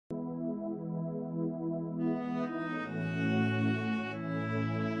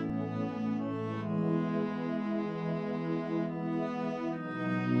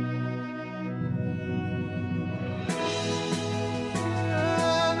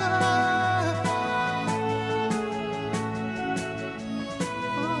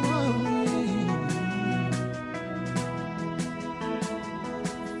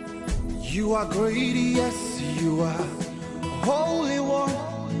You are great, yes, you are Holy One.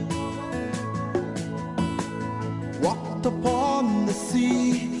 Walked upon the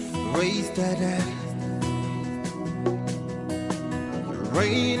sea, raised the dead. You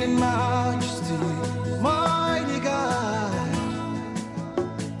reign in majesty, mighty God.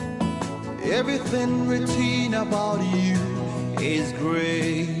 Everything written about you is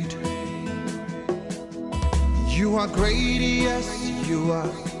great. You are great, yes, you are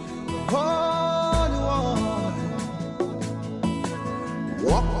Holy One.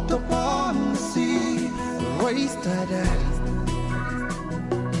 Walked upon the sea, raised the dead.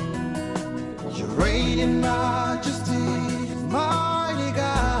 You reign in majesty, mighty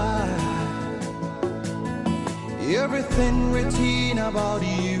God. Everything written about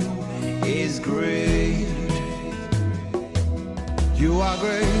you is great. You are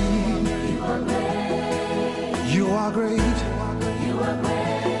great. You are great. You are great. You are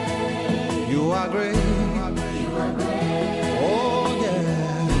great. You are great. You are great. Oh yeah.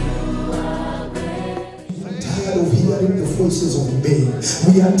 You are great. Tired of hearing the voices of men.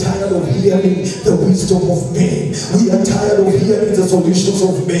 We are tired of hearing the wisdom of men. We are tired of hearing the solutions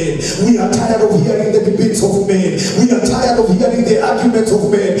of men. We are tired of hearing the debates of men. We are tired of hearing the arguments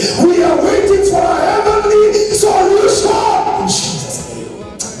of men. We are waiting for a heavenly solution. In Jesus' name.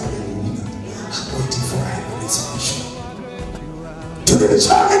 I'm waiting for a heavenly solution. To the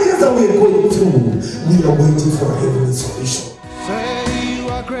challenges that we are going through, we are waiting for a heavenly solution. Say you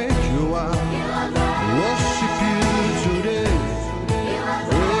are great, you are. Worship you today.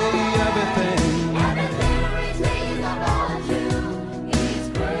 Great everything. Everything written about you is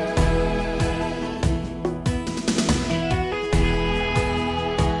great.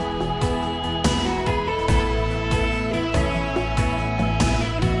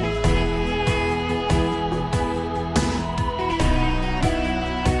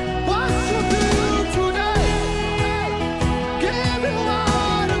 Worship you today. Give him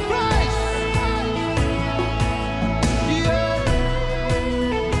all the praise. Yeah.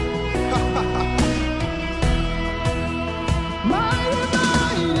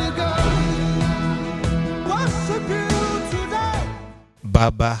 Mighty God. Worship you today.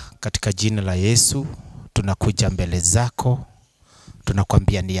 Baba, katika jina la Yesu tunakuja mbele zako,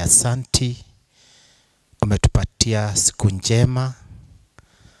 tunakwambia ni asanti, umetupatia siku njema.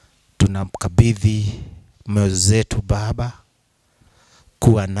 Tunamkabidhi moyo zetu Baba,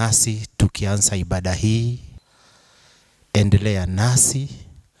 kuwa nasi tukianza ibada hii. Endelea nasi,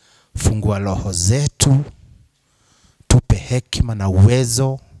 fungua roho zetu, tupe hekima na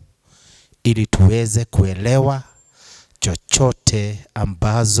uwezo ili tuweze kuelewa chochote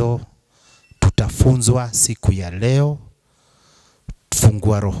ambazo tutafunzwa siku ya leo.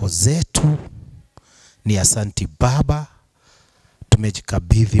 Fungua roho zetu. Ni asanti Baba,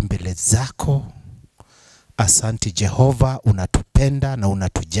 tumejikabidhi mbele zako. Asanti Jehova, unatupenda na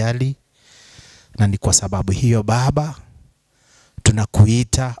unatujali. Na ni kwa sababu hiyo Baba,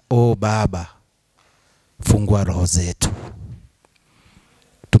 tunakuita o Baba, fungua roho zetu.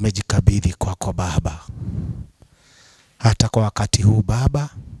 Tumejikabidhi kwako Baba. Hata kwa wakati huu Baba,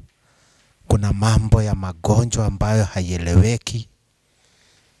 kuna mambo ya magonjwa ambayo haieleweki.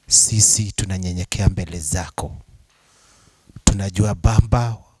 Sisi tunanyenyekea mbele zako. Tunajua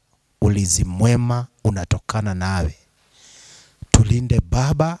Baba, ulinzi mwema unatokana nawe. Tulinde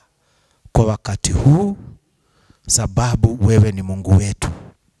Baba kwa wakati huu, sababu wewe ni Mungu wetu.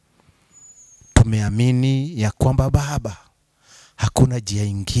 Tumeamini ya kwamba Baba, hakuna njia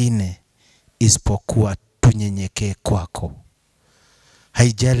ingine isipokuwa tunyenyekee kwako.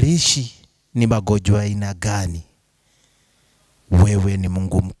 Haijalishi ni magonjwa aina gani, wewe ni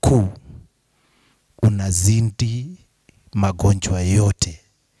Mungu mkuu, unazidi magonjwa yote.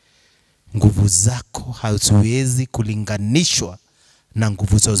 Nguvu zako haziwezi kulinganishwa na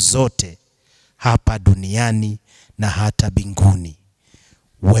nguvu zozote hapa duniani na hata mbinguni.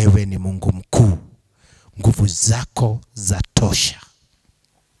 Wewe ni Mungu mkuu, nguvu zako zatosha.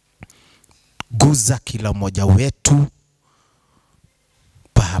 Guza kila mmoja wetu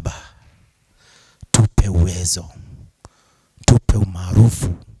Baba, tupe uwezo, tupe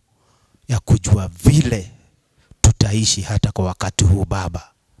umaarufu ya kujua vile tutaishi hata kwa wakati huu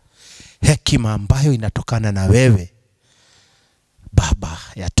Baba. Hekima ambayo inatokana na wewe Baba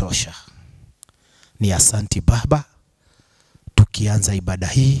yatosha. Ni asanti Baba, tukianza ibada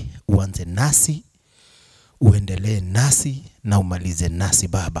hii uanze nasi, uendelee nasi na umalize nasi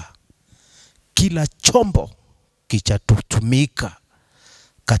Baba. Kila chombo kichatutumika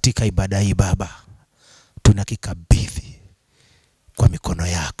katika ibada hii Baba, tunakikabidhi kwa mikono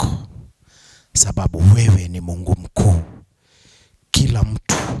yako, sababu wewe ni Mungu mkuu. Kila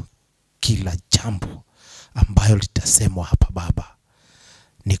mtu kila jambo ambayo litasemwa hapa Baba,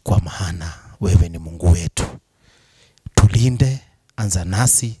 ni kwa maana wewe ni Mungu wetu. Tulinde, anza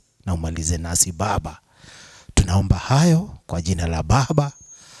nasi na umalize nasi Baba. Tunaomba hayo kwa jina la Baba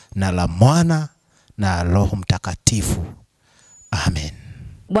na la Mwana na Roho Mtakatifu. Amen.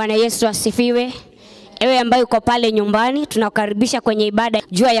 Bwana Yesu asifiwe. Ewe ambaye uko pale nyumbani, tunakukaribisha kwenye ibada.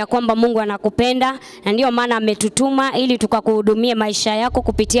 Jua ya kwamba Mungu anakupenda na ndio maana ametutuma ili tukakuhudumie maisha yako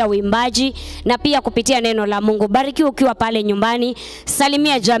kupitia uimbaji na pia kupitia neno la Mungu. Barikiwa ukiwa pale nyumbani,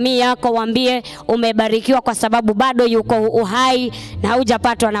 salimia jamii yako, waambie umebarikiwa kwa sababu bado yuko uhai na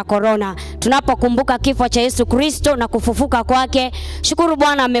hujapatwa na corona. Tunapokumbuka kifo cha Yesu Kristo na kufufuka kwake, shukuru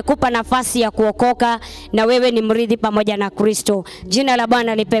Bwana amekupa nafasi ya kuokoka na wewe ni mrithi pamoja na Kristo. Jina la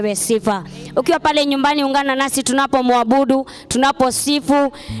Bwana lipewe sifa. Ukiwa pale nyumbani, ungana nasi tunapomwabudu,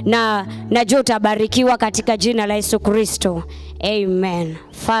 tunaposifu na najua utabarikiwa katika jina la Yesu Kristo. Amen.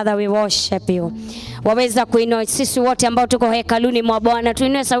 Father, we worship you. Waweza kuinua, sisi wote ambao tuko hekaluni mwa Bwana,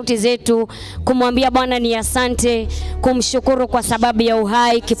 tuinue sauti zetu kumwambia Bwana ni asante, kumshukuru kwa sababu ya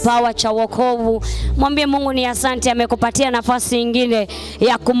uhai, kipawa cha wokovu. Mwambie Mungu ni asante, amekupatia nafasi nyingine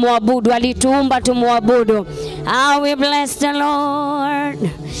ya kumwabudu, alituumba tumwabudu. We bless the Lord.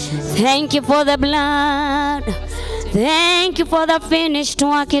 Thank you for the blood. Thank you for the finished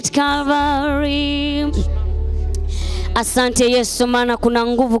work at Calvary. Asante Yesu, maana kuna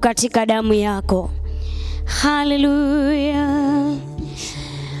nguvu katika damu yako. Hallelujah.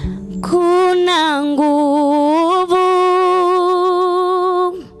 Kuna nguvu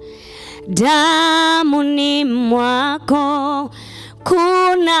damuni mwako.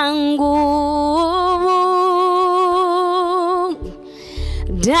 Kuna nguvu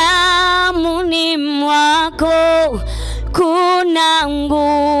damuni mwako. Kuna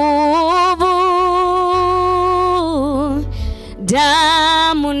nguvu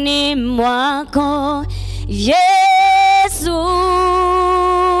damuni mwako Yesu.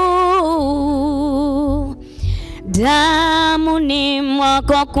 Damuni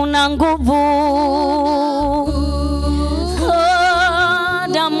mwako kuna nguvu.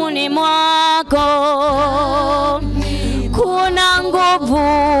 Damuni mwako kuna nguvu.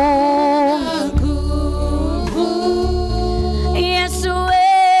 Yesu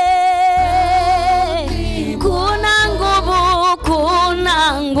kuna nguvu,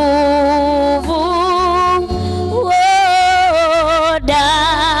 kuna nguvu.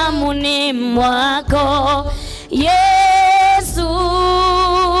 Damuni mwako Yesu.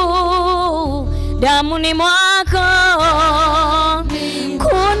 Damuni mwako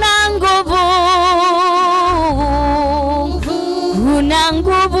kuna nguvu. Kuna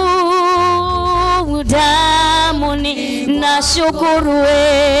nguvu damuni, nashukuru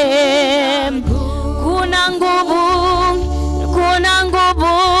kuna nguvu. Kuna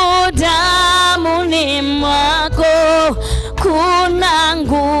nguvu damuni mwako. Kuna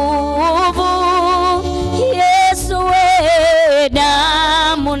nguvu Yesu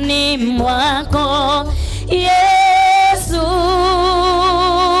damuni mwako Yesu.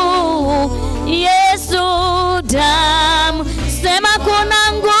 Yesu damu, sema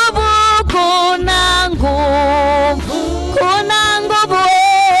kuna nguvu. Kuna nguvu, kuna nguvu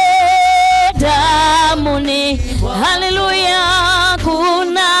damuni. Hallelujah.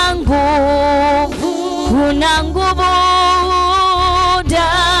 Kuna nguvu, kuna nguvu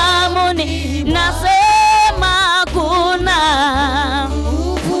damuni. Nasema kuna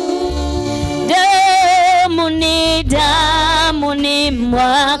damuni, damuni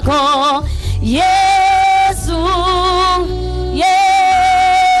mwako Yesu.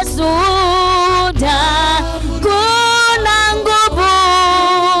 Yesu kuna nguvu.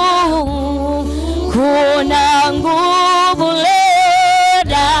 Kuna nguvu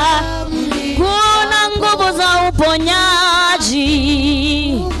leda. Kuna nguvu za uponyaji.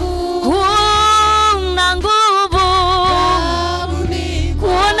 Kuna nguvu.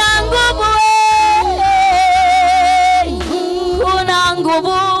 Kuna nguvu. Kuna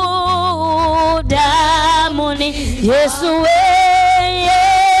nguvu damuni Yesu.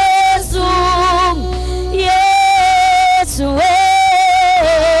 Yesu. Yesu.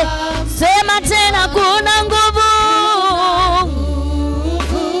 Sema tena kuna nguvu.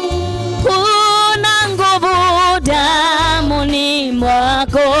 Kuna nguvu damuni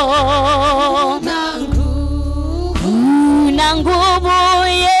mwako. Kuna nguvu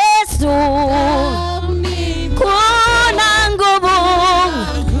Yesu. Kuna nguvu.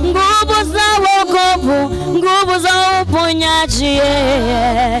 Nguvu za wokovu, nguvu za uponyaji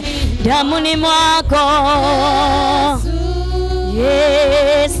damuni mwako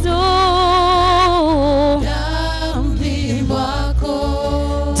Yesu.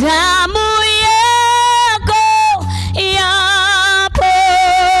 Damu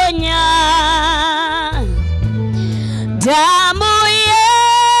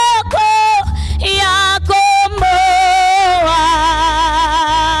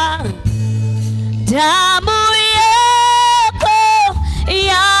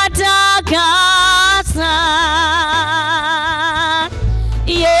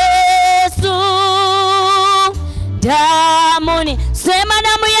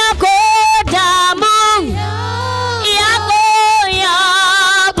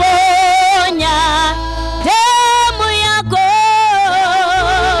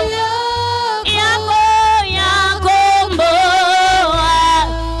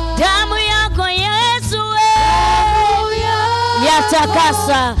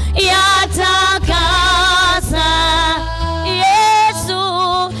yatakasa, yatakasa. Yesu,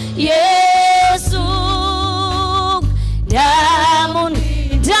 Yesu, damu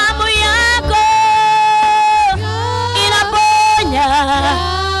yako inaponya,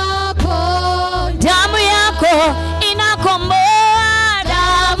 damu yako inakomboa,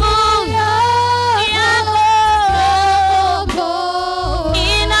 damu yako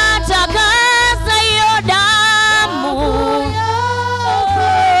inatakasa, hiyo damu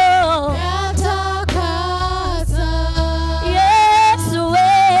Yesu,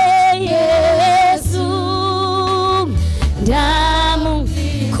 Yesu, damu,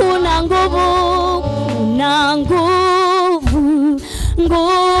 kuna nguvu, kuna nguvu,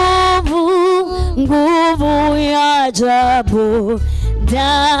 nguvu, nguvu ya ajabu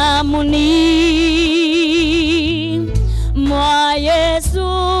damuni mwa Yesu.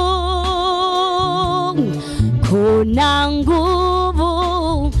 Kuna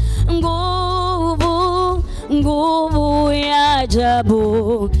nguvu, nguvu, nguvu ya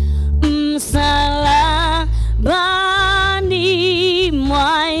ajabu msalabani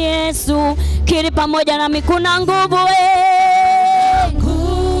mwa Yesu. Kiri pamoja nami, kuna nguvu,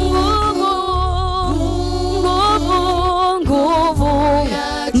 nguvu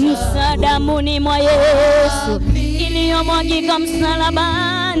msadamuni mwa Yesu iliyomwagika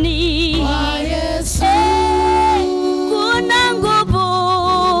msalabani. Kuna nguvu,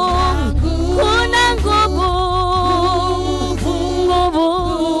 kuna nguvu,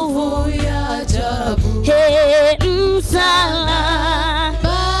 nguvu ya ajabu msalabani.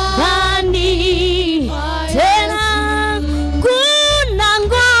 Tena kuna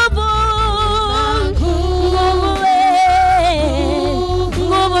nguvu,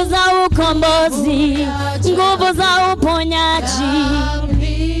 nguvu za ukombozi, nguvu za uponyaji,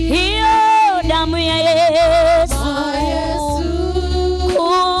 hiyo damu ya Yesu.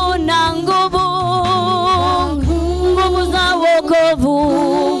 Kuna nguvu, nguvu za wokovu,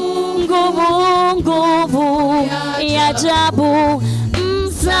 nguvu, nguvu ya ajabu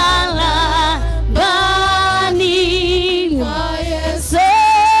msalabani. So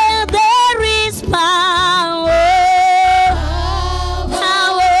there is power,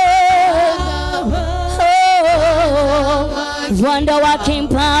 wonder-working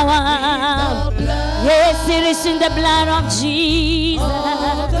power. Yes, it is in the blood of Jesus.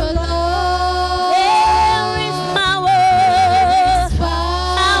 There is power,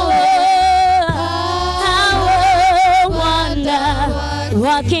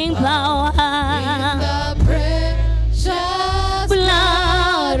 wonder-working power.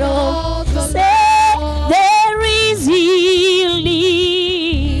 Blood of, say, there is healing,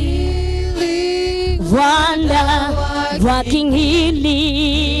 wonder-working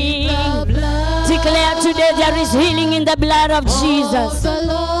healing. Declare today there is healing in the blood of Jesus.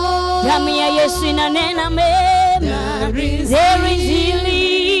 Damu ya Yesu inanena mema. There is healing,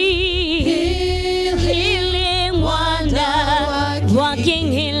 healing,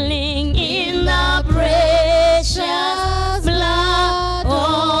 wonder-working healing in the precious blood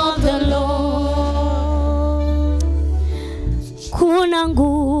of the Lord. Kuna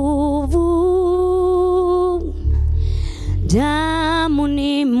nguvu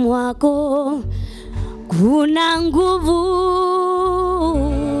damuni mwako, kuna nguvu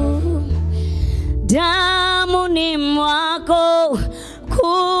damuni mwako,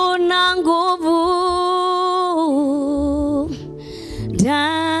 kuna nguvu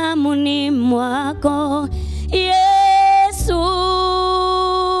damuni mwako Yesu.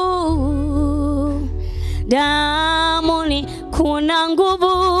 Damuni kuna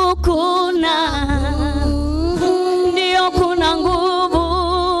nguvu, kuna ndio, kuna nguvu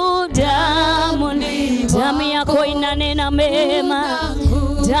damuni. Damu yako inanena mema,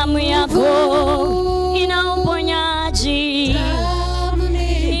 damu yako ina uponyaji,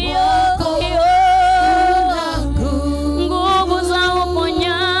 nguvu za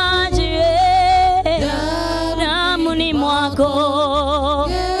uponyaji damuni mwako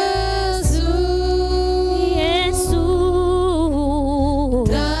Yesu.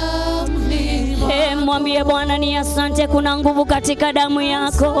 Mwambie Bwana ni asante, kuna nguvu katika damu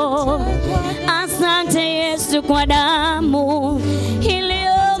yako. Asante Yesu kwa damu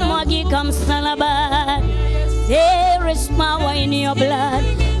iliyomwagika msalabani. There is power in your blood.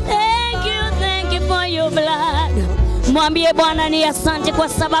 Thank you for your blood. Mwambie Bwana ni asante kwa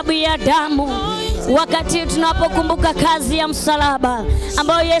sababu ya damu. Wakati tunapokumbuka kazi ya msalaba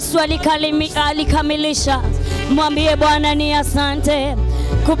ambayo Yesu alikamilisha, mwambie Bwana ni asante.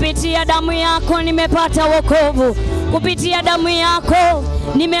 Kupitia damu yako nimepata wokovu. Kupitia damu yako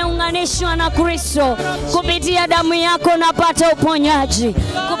nimeunganishwa na Kristo. Kupitia damu yako napata uponyaji.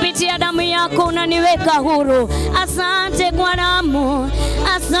 Kupitia damu yako unaniweka huru. Asante kwa damu.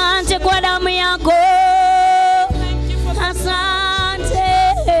 Asante kwa damu yako. Asante.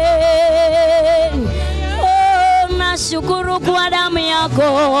 Oh, nashukuru kwa damu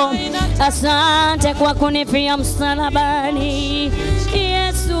yako. Asante kwa kunifia msalabani.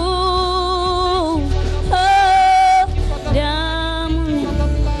 Yesu. Oh, damu.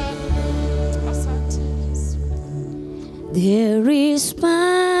 There is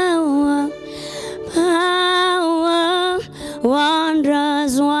power, power,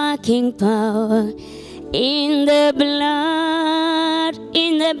 wondrous working power in the blood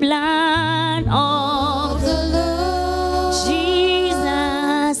of the Lord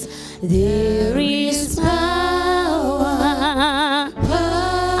Jesus. There is power.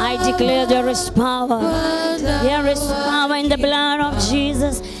 I declare there is power. There is power in the blood of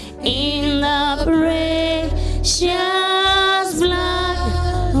Jesus. In the precious blood.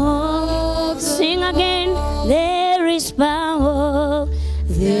 Oh, sing again. There is power.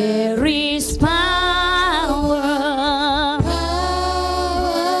 There is power.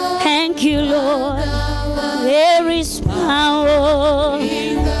 Thank you, Lord. There is power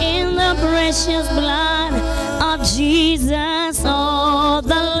in the precious blood of Jesus. Oh,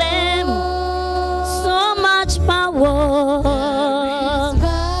 the Lamb. So much power.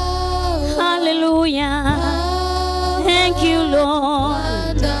 Hallelujah. Thank you,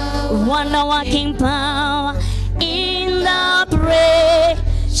 Lord. Wonder working power in the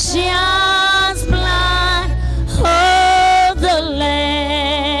precious blood of the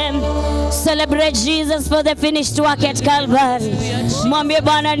Lamb. Celebrate Jesus for the finished work at Calvary. Mwambie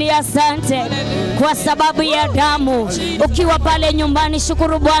Bwana ni asante kwa sababu ya damu. Ukiwa pale nyumbani,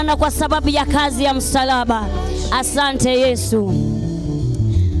 shukuru Bwana kwa sababu ya kazi ya msalaba. Asante Yesu.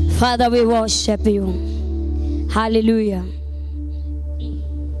 Father, we worship you. Hallelujah.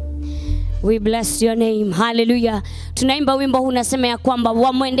 We bless your name. Hallelujah. Tunaimba wimbo huu unasema ya kwamba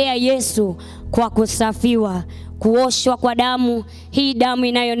wamwendea Yesu kwa kusafiwa, kuoshwa kwa damu, hii damu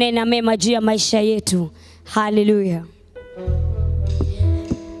inayonena mema juu ya maisha yetu. Hallelujah.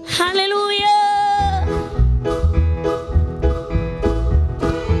 Hallelujah.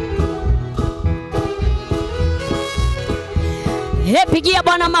 Pigia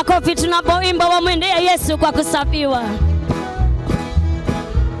Bwana makofi tunapoimba wamwendea Yesu kwa kusafiwa.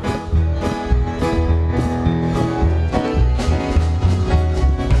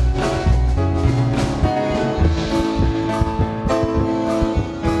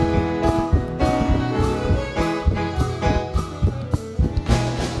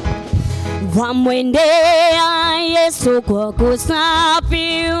 Wamwendea Yesu kwa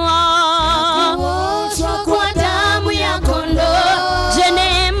kusafiwa, kuoshwa kwa damu ya kondoo, je,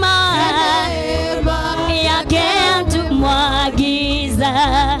 neema yake atumwagiza,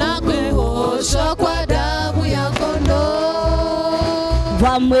 na kuoshwa kwa damu ya kondoo.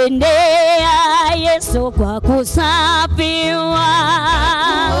 Wamwendea Yesu kwa kusafiwa,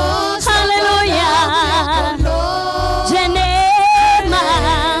 haleluya, je, neema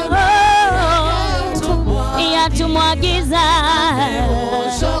yatumwagiza,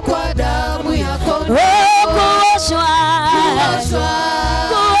 Kuoshwa kwa damu ya kondoo. kuoshwa,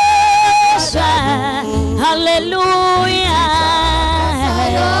 kuoshwa, haleluya,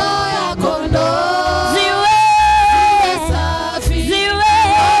 ya kondoo. ziwe, ziwe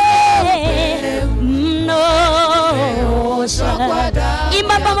mnosha.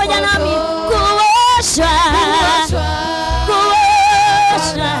 Imba pamoja nami, kuoshwa,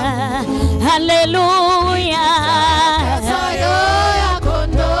 kuoshwa, haleluya,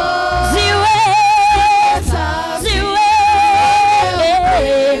 ziwe, ziwe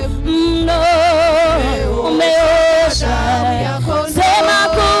mno, umeosha. Sema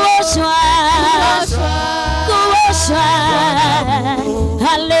kuoshwa, kuoshwa,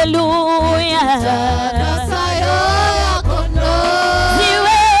 haleluya,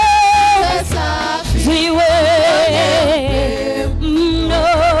 ziwe, ziwe mno,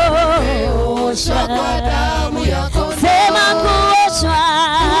 osha.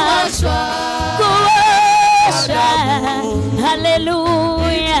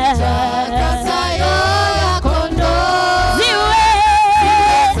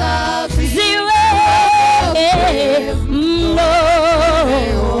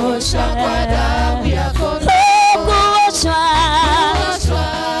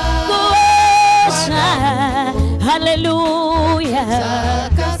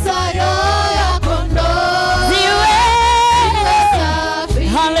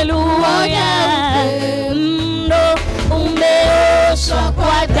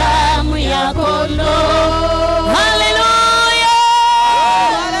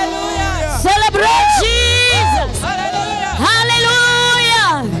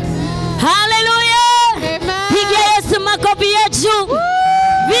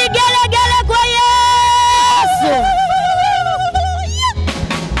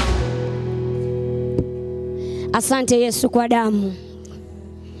 Asante Yesu kwa damu.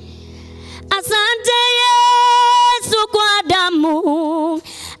 Asante Yesu kwa damu.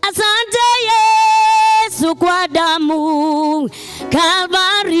 Asante Yesu kwa damu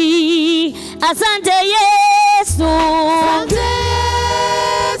Kalvari. Asante Yesu. Asante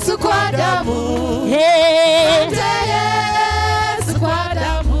Yesu kwa damu. Hey. Asante Yesu kwa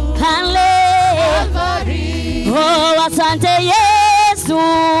damu Kalvari. Oh, asante Yesu.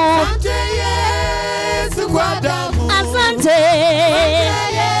 Asante Yesu kwa damu. Asante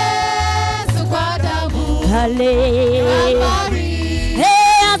Yesu kwa damu Kalvari. Kalvari.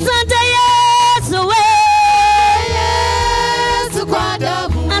 Hey, asante Yesu we. Yesu kwa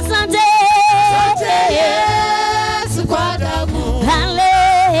damu. Asante Yesu kwa damu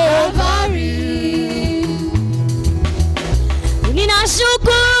Kalvari.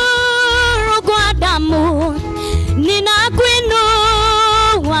 Ninashukuru kwa damu,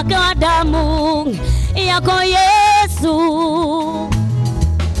 ninakuinua kwa damu yako Yesu.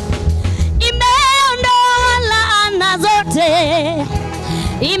 Imeondoa laana zote,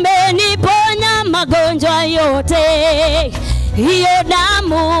 imeniponya magonjwa yote, hiyo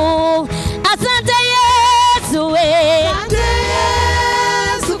damu. Asante Yesu we. Asante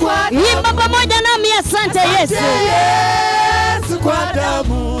Yesu kwa damu. Imba pamoja nami, asante Yesu. Yesu kwa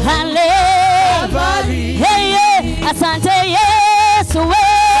damu Hallelujah. Kalvari. Hey, hey, asante Yesu we.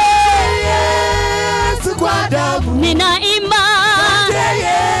 Yesu kwa damu. Ninaimba. Asante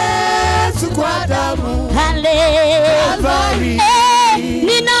Yesu kwa damu Hallelujah. Kalvari. Hey,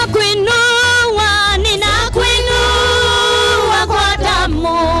 ninakuinua, ninakuinua kwa damu.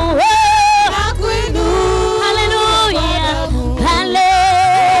 Oh. Nakuinua Hallelujah. kwa damu.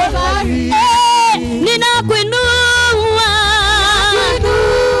 Hallelujah. Hey, ninakuinua.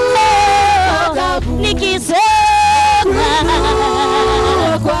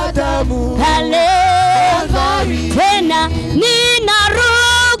 Nikisema kwa damu Hallelujah. Kalvari. Tena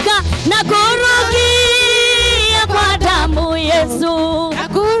ninaruka na kurukia kwa damu Yesu.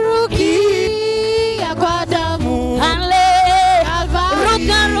 Nakurukia kwa damu Hallelujah. Kalvari.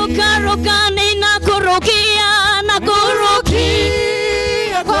 Ruka ruka ruka ninakurukia na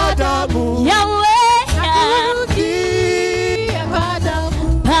kurukia kwa damu Yahweh. Nakurukia kwa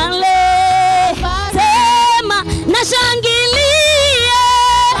damu Hallelujah. Sema nashangilia.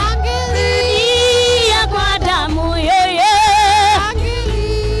 Shangilia Kwa damu yeye.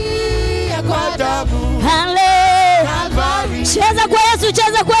 Shangilia kwa damu Hallelujah. Kalvari. Cheza kwa Yesu,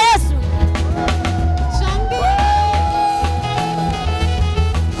 cheza kwa Yesu.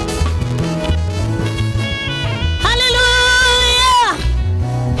 Hallelujah.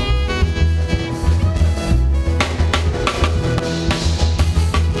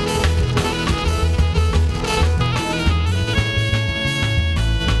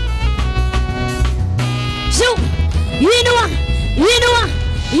 Shoo. Inua, inua,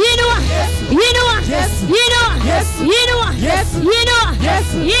 inua, inua, Yes. inua, Yes. inua, Yes. inua, Yes. inua,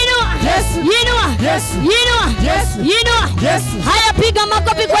 Yes. inua, Yes. inua, Yes. inua. Yes. Haya, piga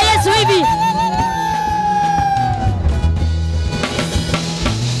makofi kwa Yesu hivi.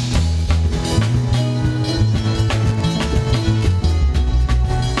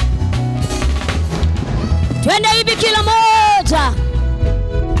 Twende hivi kila moja.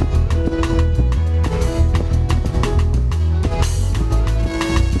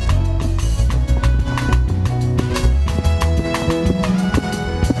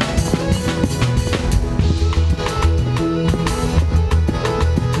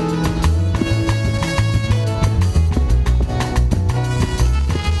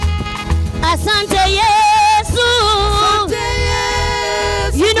 Asante Yesu. Asante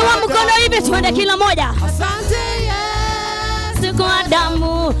Yesu Inua kwa mkono damu. hivi, twende kila moja. Asante Yesu Kwa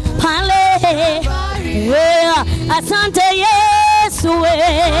damu pale. Yeah. Asante Yesu we.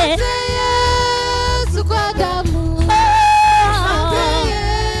 Asante Yesu kwa damu Oh.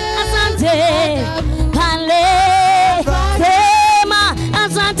 Asante pale. Sema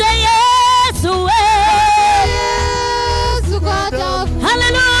asante Yesu we. Yesu kwa damu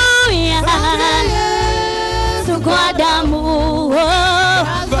Hallelujah. Yesu kwa damu. Oh.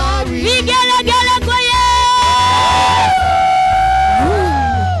 Kalvari. Vigelegele kwa Yesu.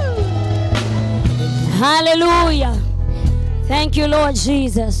 Hallelujah. Thank you Lord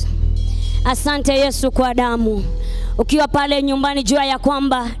Jesus. Asante Yesu kwa damu. Ukiwa pale nyumbani, jua ya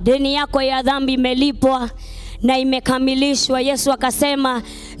kwamba deni yako ya dhambi imelipwa na imekamilishwa. Yesu akasema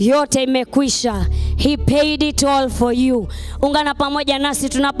yote imekwisha. He paid it all for you. Ungana pamoja nasi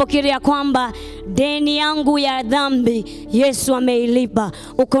tunapokiri ya kwamba deni yangu ya dhambi Yesu ameilipa.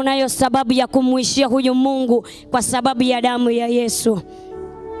 Uko nayo sababu ya kumwishia huyu Mungu kwa sababu ya damu ya Yesu.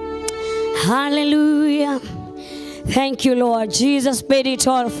 Hallelujah. Thank you, Lord. Jesus paid it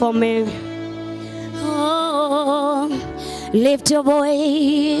all for me. Oh, lift your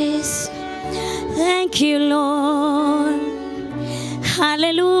voice. Thank you, Lord.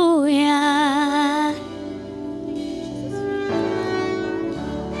 Hallelujah.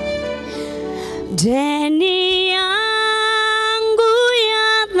 Deni yangu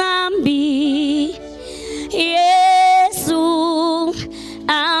ya dhambi Yesu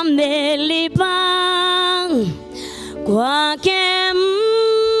amelipa kwake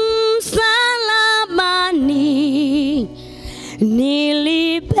msalabani,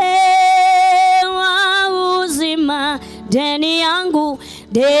 nilipewa uzima. Deni yangu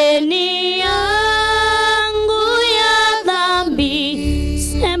ya dhambi,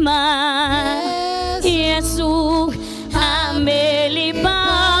 sema Yesu amelipa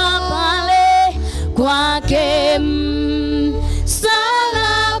pale kwake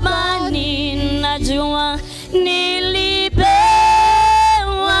msalabani, najua nilipewa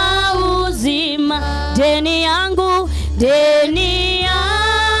uzima. Deni yangu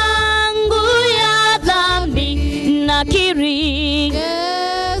ya dhambi, nakiri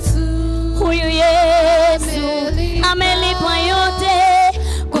huyu Yesu amelipa yote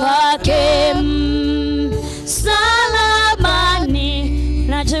kwake msalabani,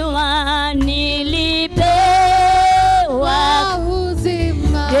 najua nilipewa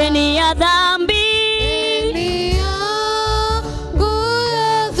uzima. Deni ya dhambi,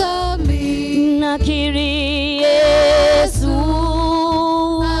 nakiri Yesu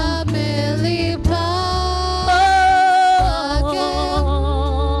amelipa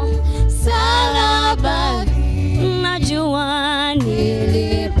msalabani, najua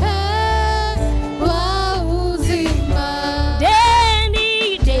nilipewa uzima.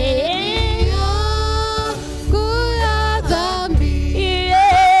 Deni yangu ya dhambi,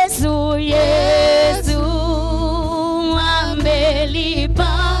 Yesu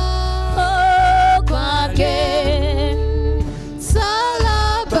amelipa kwake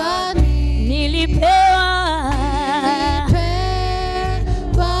msalabani, nilipewa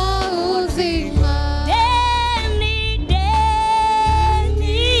uzima. Deni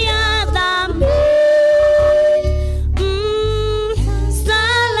ya dhambi,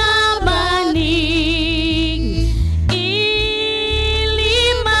 msalabani,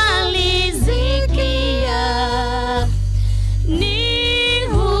 ilimalizikia, ni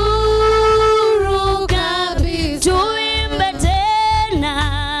huru kabisa. Tuimbe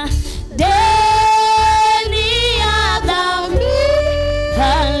tena, deni ya dhambi,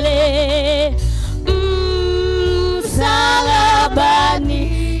 hale msalabani,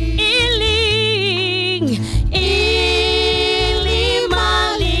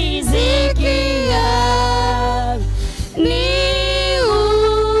 ilimalizikia, ni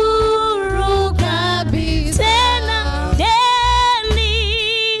huru kabisa. Tena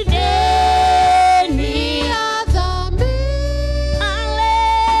deni ya dhambi, ale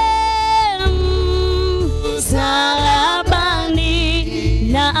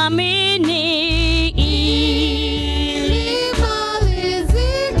msalabani, naamini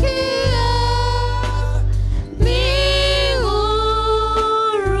ilimalizikia, ni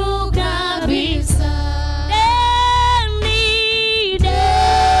huru kabisa.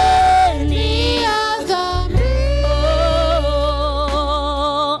 Deni ya dhambi,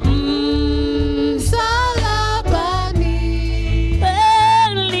 msalabani,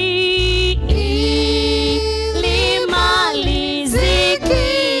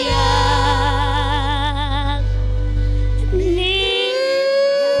 ilimalizikia, ni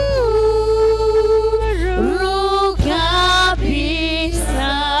huru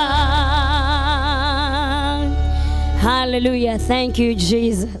kabisa. Hallelujah. Thank you,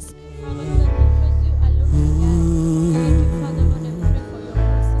 Jesus.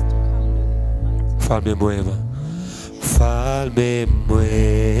 Mfalme mwema, mfalme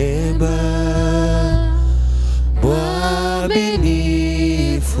mwema, mwaminifu,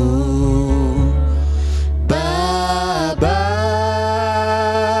 Baba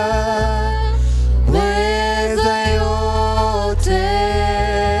mweza yote,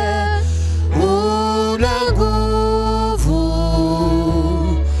 una nguvu,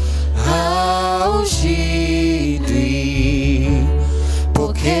 haushindwi,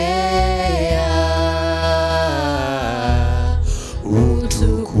 pokea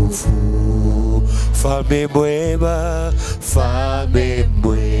utukufu. Mfalme mwema, mfalme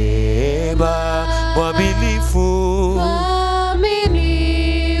mwema, mwaminifu,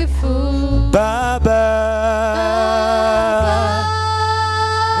 Baba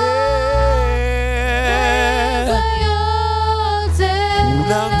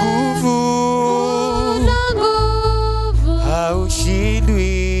una nguvu,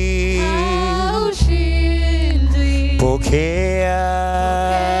 pokea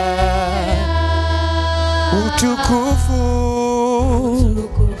utukufu.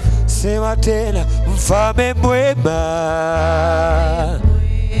 Sema tena, mfalme mwema,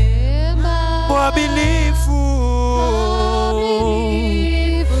 mwaminifu,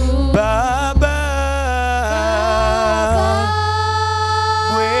 Baba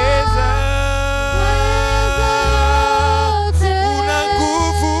mweza, una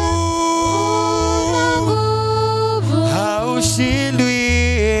nguvu, haushindwi.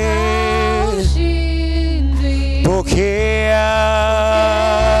 Pokea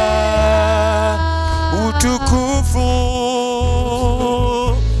utukufu.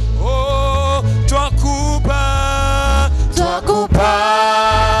 Oh, twakupa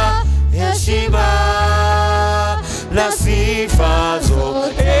heshima na sifa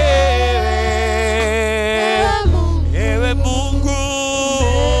zote. Ewe Mungu,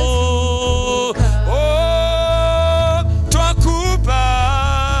 oh, twakupa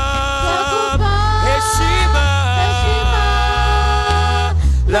heshima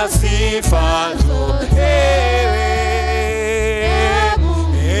na sifa zote.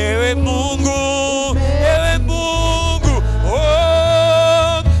 Ewe Mungu,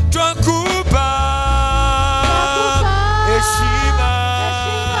 oh, twakupa heshima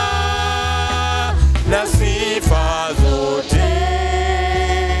na sifa zote.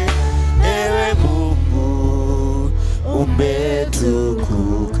 Ewe Mungu,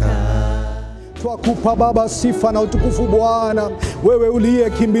 umetukuka. Twakupa Baba sifa na utukufu Bwana, wewe uliye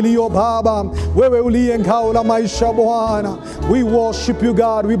kimbilio Baba, wewe uliye ngao la maisha Bwana. We worship you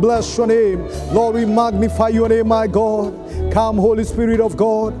God, we bless your name. Lord, we magnify your name, my God. Come Holy Spirit of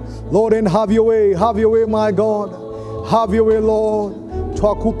God, Lord, and have your way my God. Have your way Lord.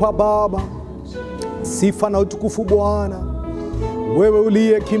 Twakupa Baba sifa na utukufu Bwana, wewe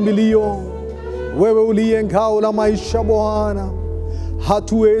uliye kimbilio, wewe uliye ngao la maisha Bwana.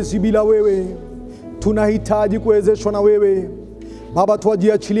 Hatuwezi bila wewe, tunahitaji kuwezeshwa na wewe Baba.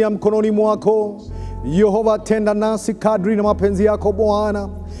 Twajiachilia mkononi mwako Yehova, tenda nasi kadri na mapenzi yako Bwana.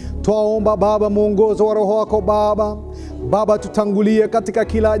 Twaomba Baba mwongozo wa Roho wako Baba. Baba, tutangulie katika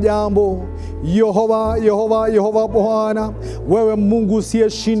kila jambo Yehova Bwana, wewe Mungu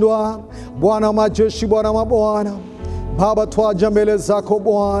usiyeshindwa, Bwana majeshi, Bwana mabwana. Baba, twaja mbele zako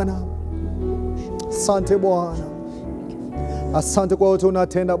Bwana. Asante Bwana, asante kwa yote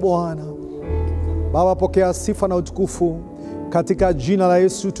unatenda Bwana. Baba, pokea sifa na utukufu katika jina la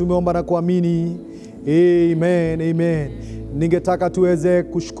Yesu tumeomba na kuamini. Amen, amen. Ningetaka tuweze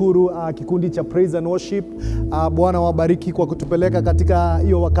kushukuru kikundi cha Praise and Worship. Bwana wabariki kwa kutupeleka katika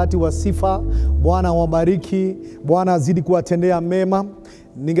hiyo wakati wa sifa. Bwana wabariki, Bwana azidi kuwatendea mema.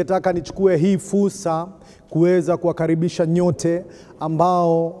 Ningetaka nichukue hii fursa kuweza kuwakaribisha nyote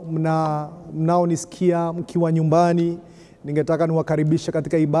ambao mnaonisikia mkiwa nyumbani. Ningetaka niwakaribisha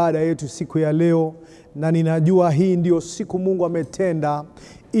katika ibada yetu siku ya leo, na ninajua hii ndio siku Mungu ametenda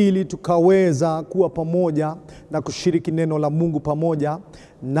ili tukaweza kuwa pamoja na kushiriki neno la Mungu pamoja.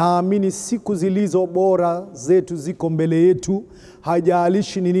 Naamini siku zilizo bora zetu ziko mbele yetu.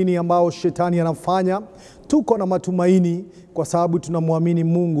 Haijalishi ni nini ambao shetani anafanya, tuko na matumaini kwa sababu tunamwamini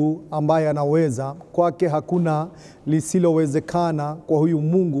Mungu ambaye anaweza. Kwake hakuna lisilowezekana, kwa huyu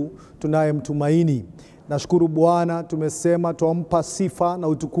Mungu tunayemtumaini. Nashukuru Bwana, tumesema tuampa sifa na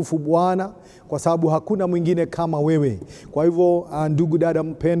utukufu Bwana kwa sababu hakuna mwingine kama wewe. Kwa hivyo ndugu dada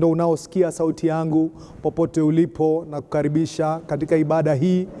mpendo unaosikia sauti yangu popote ulipo, na kukaribisha katika ibada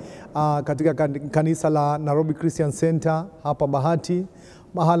hii katika kanisa la Nairobi Christian Center hapa Bahati,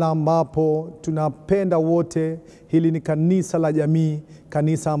 mahala ambapo tunapenda wote. Hili ni kanisa la jamii,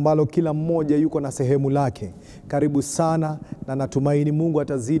 kanisa ambalo kila mmoja yuko na sehemu lake. Karibu sana, na natumaini Mungu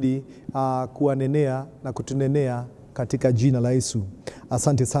atazidi kuwanenea na kutunenea katika jina la Yesu.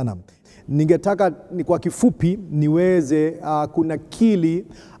 Asante sana. Ningetaka kwa kifupi niweze kunakili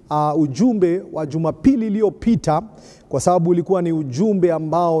ujumbe wa Jumapili iliyopita, kwa sababu ulikuwa ni ujumbe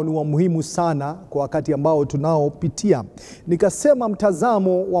ambao ni wa muhimu sana kwa wakati ambao tunaopitia. Nikasema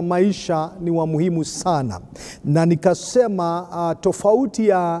mtazamo wa maisha ni wa muhimu sana, na nikasema tofauti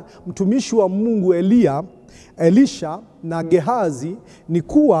ya mtumishi wa Mungu Elisha na Gehazi ni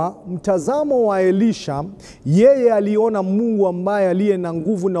kuwa mtazamo wa Elisha, yeye aliona Mungu ambaye aliye na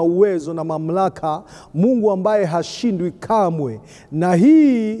nguvu na uwezo na mamlaka, Mungu ambaye hashindwi kamwe, na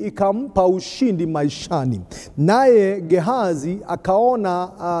hii ikampa ushindi maishani. Naye Gehazi akaona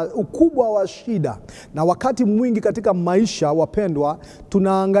ukubwa wa shida. Na wakati mwingi katika maisha, wapendwa,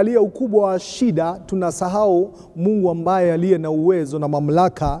 tunaangalia ukubwa wa shida, tunasahau Mungu ambaye aliye na uwezo na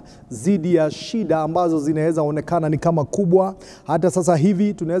mamlaka zidi ya shida ambazo zinaweza onekana ni kama makubwa. Hata sasa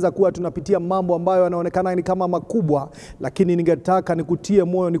hivi tunaweza kuwa tunapitia mambo ambayo yanaonekana ni kama makubwa, lakini ningetaka nikutie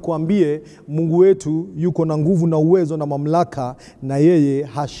moyo, nikuambie Mungu wetu yuko na nguvu na uwezo na mamlaka, na yeye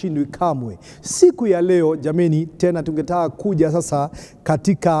hashindwi kamwe. Siku ya leo jameni, tena tungetaka kuja sasa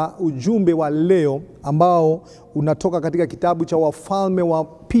katika ujumbe wa leo ambao unatoka katika kitabu cha Wafalme wa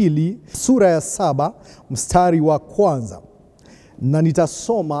Pili sura ya 7 mstari wa 1, na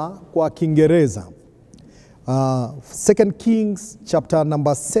nitasoma kwa Kiingereza. 2 Kings chapter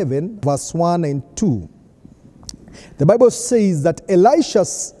number 7 verse 1 and 2. The Bible says that Elisha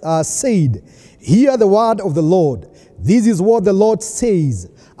said, "Hear the word of the Lord. This is what the Lord says.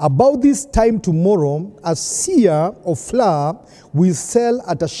 About this time tomorrow, a seah of flour will sell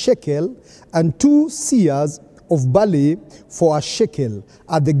at a shekel, and 2 seahs of barley for a shekel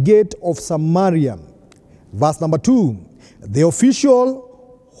at the gate of Samaria." Verse number 2. The official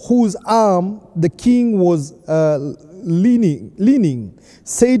whose arm the king was leaning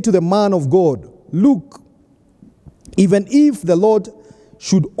said to the man of God, "Look, even if the Lord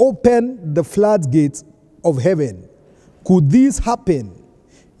should open the floodgates of heaven, could this happen?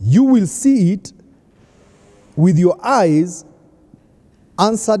 You will see it with your eyes,"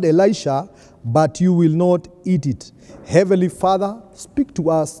 answered Elisha, "but you will not eat it." Heavenly Father, speak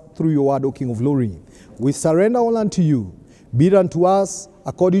to us through your word, O King of glory. We surrender all unto you. Be it unto us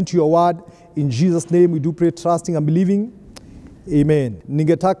according to your word. In Jesus' name we do pray, trusting and believing. Amen.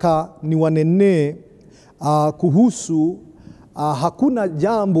 Ningetaka niwanenee kuhusu hakuna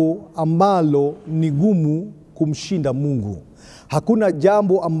jambo ambalo ni gumu kumshinda Mungu. Hakuna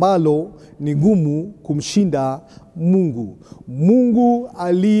jambo ambalo ni gumu kumshinda Mungu. Mungu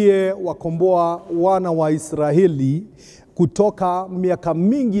aliyewakomboa wana wa Israeli kutoka miaka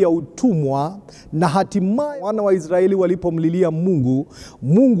mingi ya utumwa, na hatimaye wana wa Israeli walipomlilia Mungu,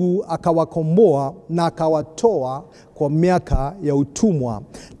 Mungu akawakomboa na akawatoa kwa miaka ya utumwa.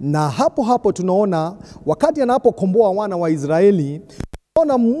 Na hapo tunaona wakati anapokomboa wana wa Israeli,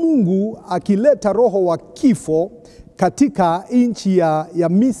 tunaona Mungu akileta roho wa kifo katika nchi ya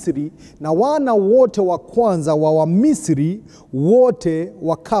Misri, na wana wote wa kwanza wa Misri wote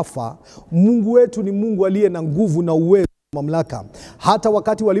wakafa. Mungu wetu ni Mungu aliye na nguvu na uwezo, mamlaka. Hata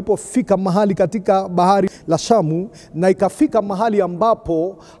wakati walipofika mahali katika bahari la Shamu, na ikafika mahali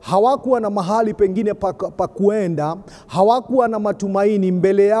ambapo hawakuwa na mahali pengine pa kuenda, hawakuwa na matumaini,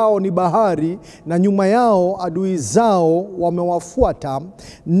 mbele yao ni bahari na nyuma yao adui zao wamewafuata,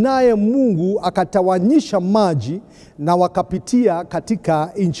 naye Mungu akatawanyisha maji na wakapitia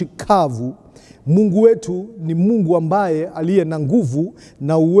katika nchi kavu. Mungu wetu ni Mungu ambaye aliye na nguvu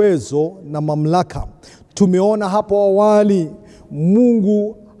na uwezo na mamlaka. Tumeona hapo awali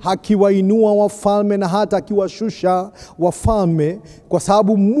Mungu akiwainua wafalme na hata akiwashusha wafalme, kwa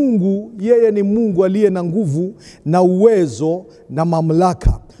sababu Mungu yeye ni Mungu aliye na nguvu na uwezo na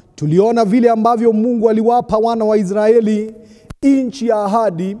mamlaka. Tuliona vile ambavyo Mungu aliwapa wana wa Israeli nchi ya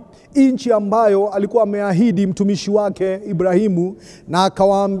ahadi, nchi ambayo alikuwa ameahidi mtumishi wake Ibrahimu, na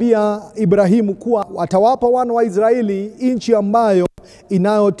akawaambia Ibrahimu kuwa atawapa wana wa Israeli nchi ambayo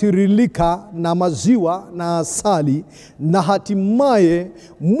inayotiririka na maziwa na asali, na hatimaye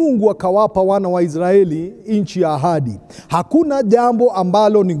Mungu akawapa wana wa Israeli nchi ya ahadi. Hakuna jambo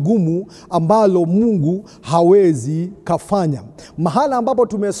ambalo ni gumu ambalo Mungu hawezi kafanya. Mahala ambapo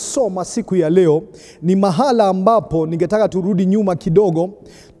tumesoma siku ya leo ni mahala ambapo ningetaka turudi nyuma kidogo.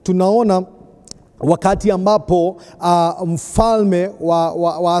 Tunaona wakati ambapo mfalme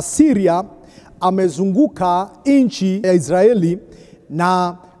wa Asiria amezunguka nchi ya Israeli,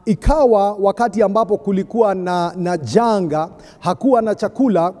 na ikawa wakati ambapo kulikuwa na janga, hakuwa na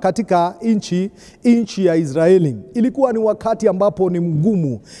chakula katika nchi ya Israeli. Ilikuwa ni wakati ambapo ni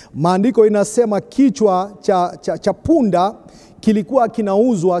mgumu. Maandiko inasema kichwa cha punda kilikuwa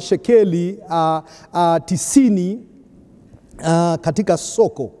kinauzwa shekeli 90 katika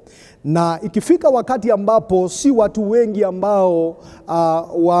soko. Na ikifika wakati ambapo si watu wengi ambao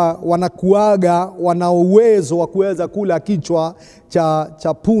wanakuaga wana uwezo wa kuweza kula kichwa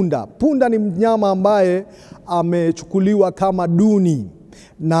cha punda. Punda ni mnyama ambaye amechukuliwa kama duni,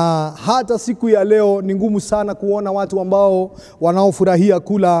 na hata siku ya leo ni ngumu sana kuona watu ambao wanaofurahia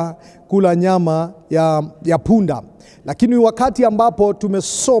kula nyama ya punda. Lakini wakati ambapo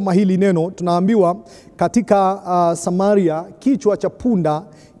tumesoma hili neno, tunaambiwa katika Samaria kichwa cha punda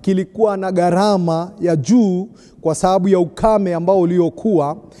kilikuwa na gharama ya juu kwa sababu ya ukame ambao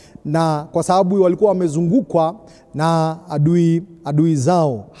uliokuwa, na kwa sababu walikuwa wamezungukwa na adui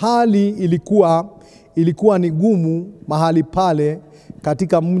zao. Hali ilikuwa ni gumu mahali pale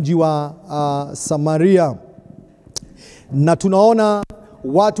katika mji wa Samaria. Na tunaona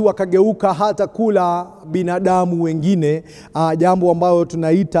watu wakageuka hata kula binadamu wengine, jambo ambayo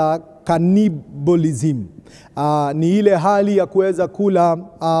tunaita cannibalism. Ni ile hali ya kuweza kula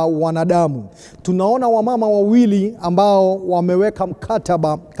wanadamu. Tunaona wamama wawili ambao wameweka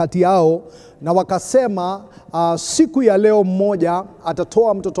mkataba kati yao na wakasema siku ya leo mmoja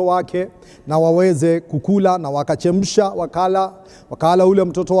atatoa mtoto wake na waweze kukula, na wakachemsha wakala ule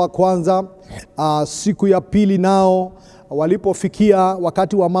mtoto wa kwanza. Siku ya pili nao walipofikia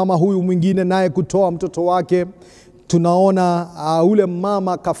wakati wa mama huyu mwingine naye kutoa mtoto wake, tunaona ule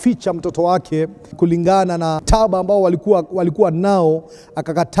mama kaficha mtoto wake kulingana na taba ambao walikuwa nao,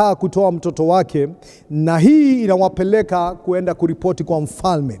 akakataa kutoa mtoto wake, na hii inawapeleka kuenda kuripoti kwa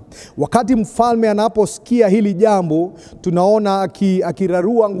mfalme. Wakati mfalme anaposikia hili jambo, tunaona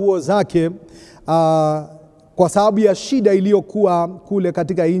akirarua nguo zake kwa sababu ya shida iliyokuwa kule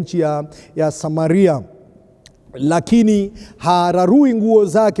katika nchi ya Samaria. Lakini hararui nguo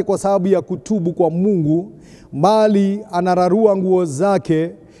zake kwa sababu ya kutubu kwa Mungu, bali anararua nguo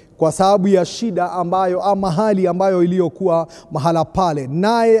zake kwa sababu ya shida ambayo ama hali ambayo iliyokuwa mahala pale.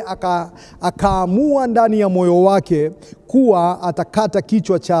 Naye akaamua ndani ya moyo wake kuwa atakata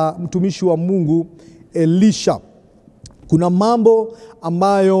kichwa cha mtumishi wa Mungu Elisha. Kuna mambo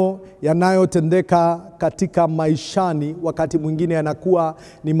ambayo yanayotendeka katika maishani wakati mwingine yanakuwa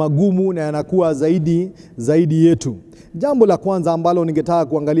ni magumu na yanakuwa zaidi yetu. Jambo la kwanza ambalo ningetaka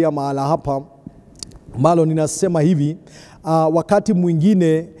kuangalia mahala hapa, ambalo ninasema hivi, wakati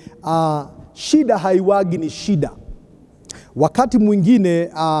mwingine shida haiwagi ni shida. Wakati mwingine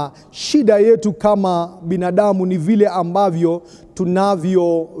shida yetu kama binadamu ni vile ambavyo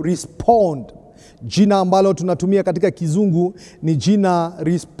tunavyo respond. Jina ambalo tunatumia katika kizungu ni jina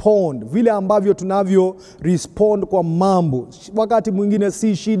respond. Vile ambavyo tunavyo respond kwa mambo. Wakati mwingine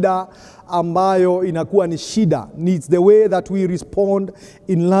si shida ambayo inakuwa ni shida. It's the way that we respond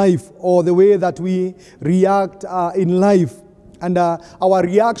in life, or the way that we react in life. And our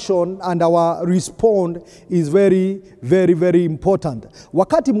reaction and our respond is very, very, very important.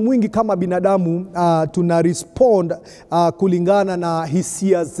 Wakati mwingi kama binadamu tuna respond kulingana na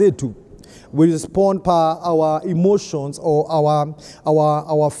hisia zetu. We respond by our emotions or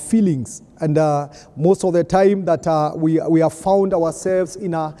our feelings. And most of the time that we have found ourselves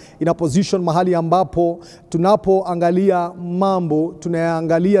in a position mahali ambapo tunapoangalia mambo,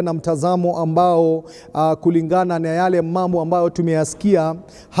 tunaangalia na mtazamo ambao kulingana na yale mambo ambayo tumeyasikia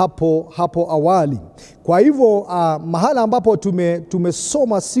hapo awali. Kwa hivyo mahala ambapo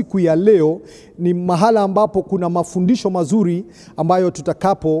tumesoma siku ya leo ni mahala ambapo kuna mafundisho mazuri ambayo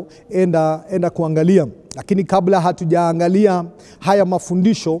tutakapo enda kuangalia. Lakini kabla hatujaangalia haya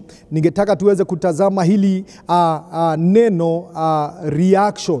mafundisho, ningetaka tuweze kutazama hili neno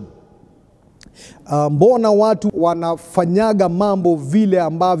reaction. Mbona watu wanafanyaga mambo vile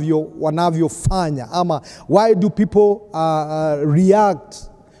ambavyo wanavyofanya, ama why do people react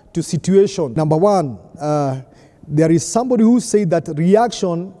to situation? Number one, there is somebody who said that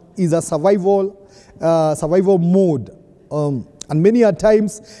reaction is a survival mode. And many a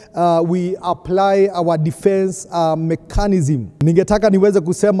times we apply our defense mechanism. Ningetaka niweze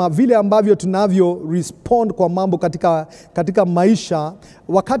kusema vile ambavyo tunavyo respond kwa mambo katika maisha.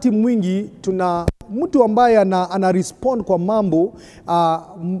 Wakati mwingi tuna mtu ambaye ana respond kwa mambo,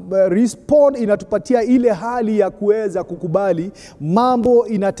 respond inatupatia ile hali ya kuweza kukubali mambo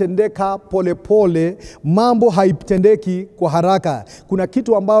inatendeka polepole, mambo haitendeki kwa haraka. Kuna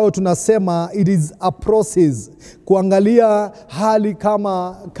kitu ambayo tunasema it is a process, kuangalia hali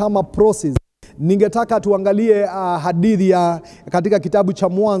kama process. Ningetaka tuangalie hadithi ya katika kitabu cha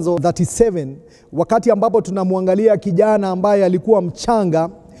Mwanzo 37, wakati ambapo tunamwangalia kijana ambaye alikuwa mchanga.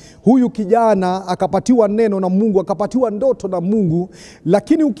 Huyu kijana akapatiwa neno na Mungu, akapatiwa ndoto na Mungu,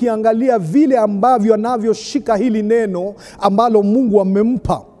 lakini ukiangalia vile ambavyo anavyoshika hili neno ambalo Mungu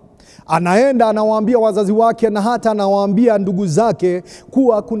amempa, anaenda anawaambia wazazi wake na hata anawaambia ndugu zake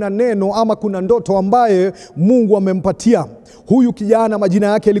kuwa kuna neno ama kuna ndoto ambaye Mungu amempatia. Huyu kijana majina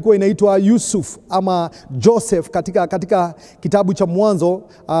yake ilikuwa inaitwa Yusuf ama Joseph katika kitabu cha Mwanzo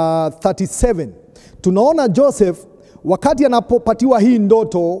 37. Tunaona Joseph wakati anapopatiwa hii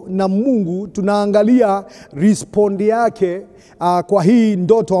ndoto na Mungu, tunaangalia respondi yake kwa hii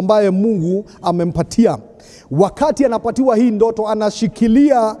ndoto ambaye Mungu amempatia. Wakati anapatiwa hii ndoto,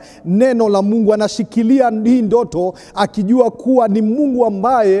 anashikilia neno la Mungu, anashikilia hii ndoto akijua kuwa ni Mungu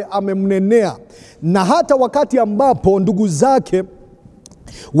ambaye amemnenea. Na hata wakati ambapo ndugu zake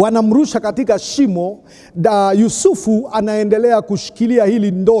wanamrusha katika shimo, Yusufu anaendelea kushikilia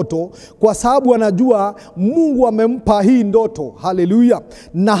hili ndoto kwa sababu anajua Mungu amempa hii ndoto. Haleluya.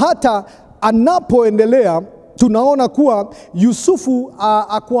 Na hata anapoendelea tunaona kuwa Yusufu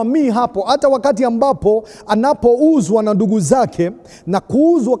akwamii hapo. Hata wakati ambapo anapouzwa na ndugu zake na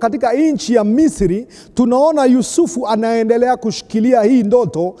kuuzwa katika nchi ya Misri, tunaona Yusufu anaendelea kushikilia hii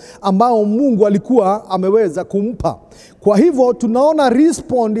ndoto ambao Mungu alikuwa ameweza kumpa. Kwa hivyo tunaona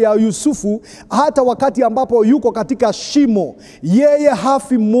respond ya Yusufu hata wakati ambapo yuko katika shimo, yeye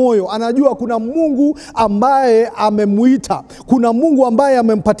hafi moyo. Anajua kuna Mungu ambaye amemuita, kuna Mungu ambaye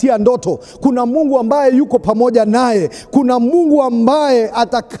amempatia ndoto, kuna Mungu ambaye yuko pamoja naye, kuna Mungu ambaye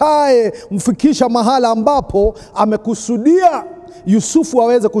atakaye mfikisha mahala ambapo amekusudia Yusufu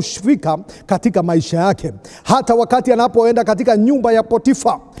aweze kufika katika maisha yake. Hata wakati anapoenda katika nyumba ya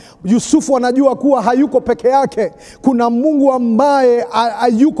Potifa, Yusufu anajua kuwa hayuko peke yake. Kuna Mungu ambaye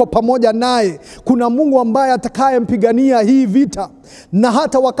hayuko pamoja naye. Kuna Mungu ambaye atakayempigania hii vita. Na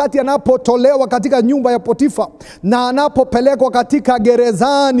hata wakati anapotolewa katika nyumba ya Potifa na anapopelekwa katika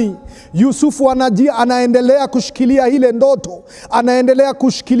gerezani, Yusufu anaendelea kushikilia ile ndoto, anaendelea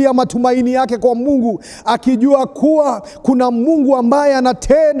kushikilia matumaini yake kwa Mungu, akijua kuwa kuna Mungu ambaye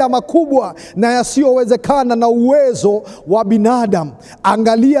anatenda makubwa na yasiyowezekana na uwezo wa binadamu.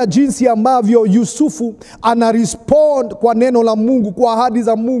 Angalia jinsi ambavyo Yusufu ana respond kwa neno la Mungu, kwa ahadi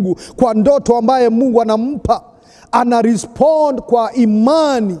za Mungu, kwa ndoto ambaye Mungu anampa. Ana respond kwa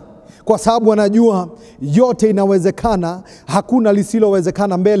imani, kwa sababu anajua yote inawezekana, hakuna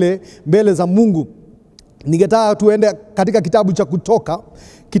lisilowezekana mbele za Mungu. Ningetaka tuende katika kitabu cha Kutoka.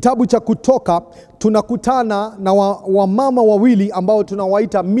 Kitabu cha Kutoka tunakutana na wamama wawili ambao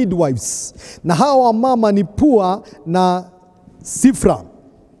tunawaita midwives. Na hawa wamama ni Pua na Sifra.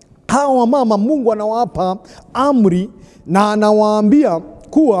 Hawa wamama Mungu anawapa amri na anawaambia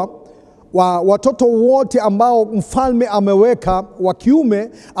kuwa watoto wote ambao mfalme ameweka wa kiume,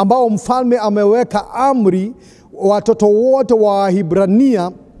 ambao mfalme ameweka amri, watoto wote wa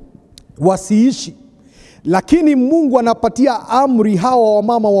Hibrania wasiishi. Lakini Mungu anapatia amri hawa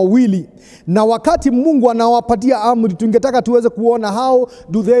wamama wawili, na wakati Mungu anawapatia amri, tungetaka tuweze kuona how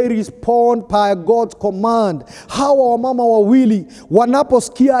do they respond by God's command. Hawa wamama wawili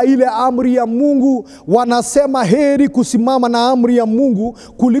wanaposikia ile amri ya Mungu, wanasema heri kusimama na amri ya Mungu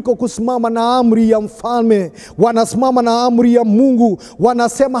kuliko kusimama na amri ya mfalme. Wanasimama na amri ya Mungu,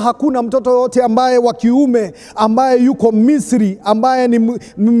 wanasema hakuna mtoto yote ambaye wa kiume ambaye yuko Misri, ambaye ni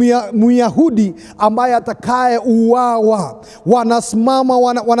Myahudi, ambaye atakaye uawa.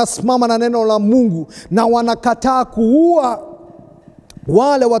 Wanasimama na neno la Mungu na wanakataa kuua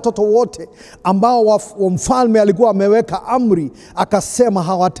wale watoto wote ambao mfalme alikuwa ameweka amri akasema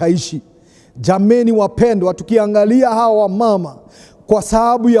hawataishi. Jameni wapendwa, tukiangalia hawa mama kwa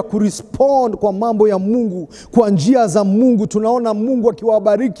sababu ya kurespond kwa mambo ya Mungu, kwa njia za Mungu, tunaona Mungu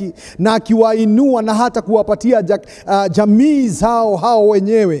akiwabariki na akiwainua na hata kuwapatia jamii zao hao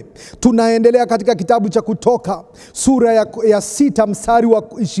wenyewe. Tunaendelea katika kitabu cha Kutoka sura ya 6 mstari wa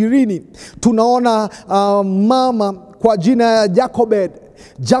 20. Tunaona mama kwa jina ya Jokebed.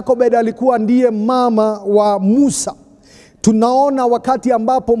 Jokebed alikuwa ndiye mama wa Musa. Tunaona wakati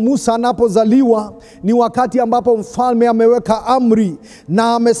ambapo Musa anapozaliwa ni wakati ambapo mfalme ameweka amri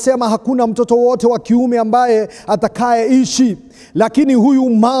na amesema hakuna mtoto wote wa kiume ambaye atakayeishi. Lakini huyu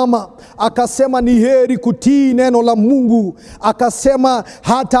mama akasema ni heri kutii neno la Mungu. Akasema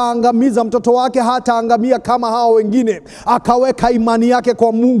hataangamiza mtoto wake, hataangamia kama hao wengine. Akaweka imani yake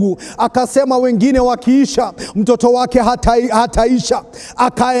kwa Mungu. Akasema wengine wakiisha, mtoto wake hataisha.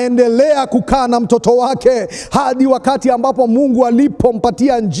 Akaendelea kukaa na mtoto wake hadi wakati ambapo Mungu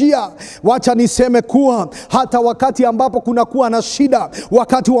alipompatia njia. Wacha niseme kuwa hata wakati ambapo kunakuwa na shida,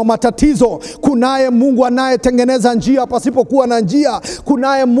 wakati wa matatizo, kunaye Mungu anayetengeneza njia pasipokuwa na njia.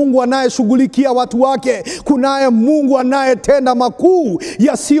 Kunaye Mungu anayeshughulikia watu wake. Kunaye Mungu anayetenda makuu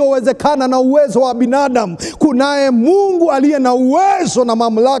yasiyowezekana na uwezo wa binadamu. Kunaye Mungu aliye na uwezo na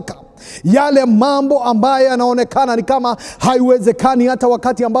mamlaka. Yale mambo ambaye yanaonekana ni kama haiwezekani hata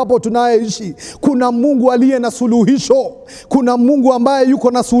wakati ambapo tunaishi, kuna Mungu aliye na suluhisho. Kuna Mungu ambaye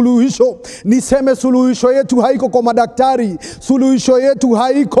yuko na suluhisho. Niseme suluhisho yetu haiko kwa madaktari. Suluhisho yetu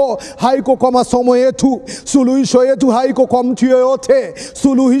haiko kwa masomo yetu. Suluhisho yetu haiko kwa mtu yoyote.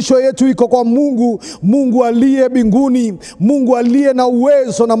 Suluhisho yetu iko kwa Mungu. Mungu aliye mbinguni. Mungu aliye na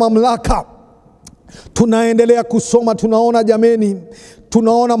uwezo na mamlaka. Tunaendelea kusoma, tunaona jameni,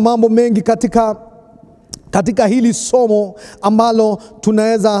 tunaona mambo mengi katika hili somo ambalo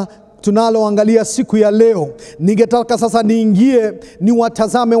tunaweza tunaloangalia siku ya leo. Ningetaka sasa ni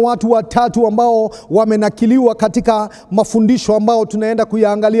watazame watu watatu ambao wamenakiliwa katika mafundisho ambao tunaenda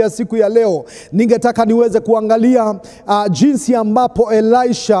kuyaangalia siku ya leo. Ningetaka niweze kuangalia jinsi ambapo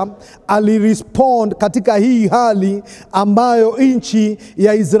Elisha alirespond katika hii hali ambayo nchi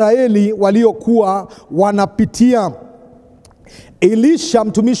ya Israeli waliokuwa wanapitia. Elisha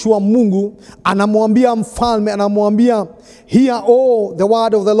mtumishi wa Mungu anamwambia mfalme, anamwambia, hear the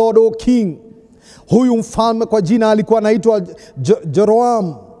word of the Lord, O king. Huyu mfalme kwa jina alikuwa anaitwa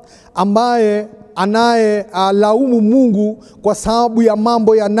Jeroam, ambaye laumu Mungu kwa sababu ya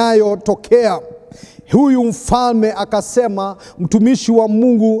mambo yanayotokea. Huyu mfalme akasema mtumishi wa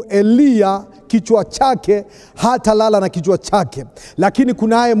Mungu Eliya kichwa chake hata lala na kichwa chake, lakini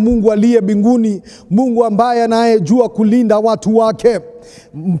kunaye Mungu aliye mbinguni, Mungu ambaye anayejua kulinda watu wake.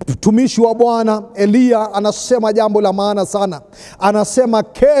 Mtumishi wa Bwana Eliya anasema jambo la maana sana. Anasema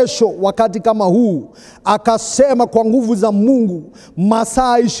kesho wakati kama huu, akasema kwa nguvu za Mungu,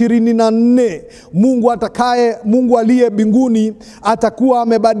 masaa 24 Mungu aliye mbinguni atakuwa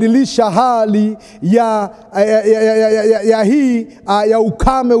amebadilisha hali ya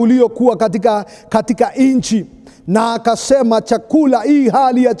ukame uliokuwa katika nchi. Na akasema chakula, hii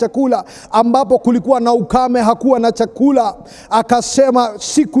hali ya chakula ambapo kulikuwa na ukame, hakuwa na chakula. Akasema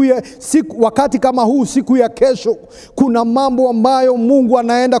wakati kama huu, siku ya kesho, kuna mambo ambayo Mungu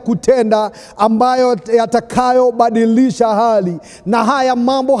anaenda kutenda ambayo yatakayobadilisha hali. Na haya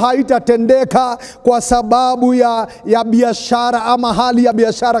mambo haitatendeka kwa sababu ya biashara ama hali ya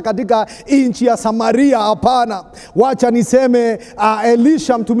biashara katika nchi ya Samaria. Hapana. Wacha niseme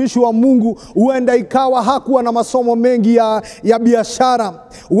Elisha mtumishi wa Mungu, huenda ikawa hakuwa na masomo mengi ya biashara,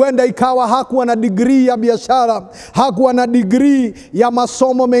 huenda ikawa hakuwa na degree ya biashara, hakuwa na degree ya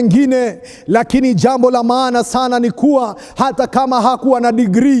masomo mengine, lakini jambo la maana sana ni kuwa hata kama hakuwa na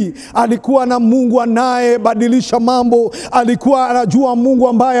degree, alikuwa na Mungu anayebadilisha mambo. Alikuwa anajua Mungu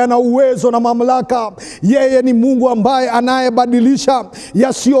ambaye ana uwezo na mamlaka. Yeye ni Mungu ambaye anayebadilisha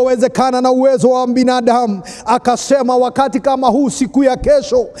yasiyowezekana na uwezo wa binadamu. Akasema wakati kama huu, siku ya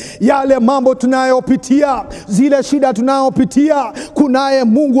kesho, yale mambo tunayopitia, zile shida tunayopitia, kunaye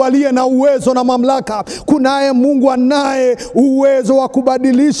Mungu aliye na uwezo na mamlaka. Kunaye Mungu anaye uwezo wa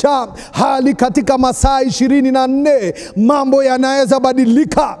kubadilisha hali katika masaa 24. Mambo yanaweza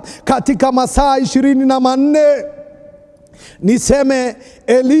badilika katika masaa 24. Niseme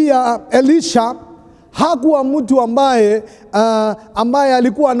Elisha hakuwa mtu ambaye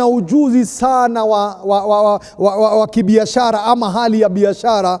alikuwa na ujuzi sana wa kibiashara ama hali ya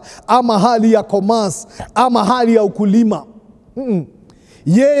biashara ama hali ya commerce ama hali ya ukulima.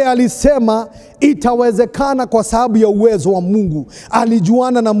 Yeye alisema itawezekana kwa sababu ya uwezo wa Mungu.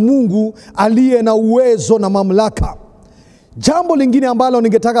 Alijuana na Mungu aliye na uwezo na mamlaka. Jambo lingine ambalo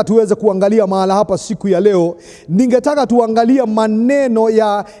ningetaka tuweze kuangalia mahala hapa siku ya leo, ningetaka tuangalia maneno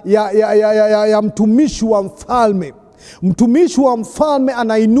ya mtumishi wa mfalme. Mtumishi wa mfalme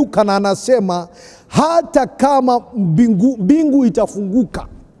anainuka na anasema hata kama mbingu itafunguka.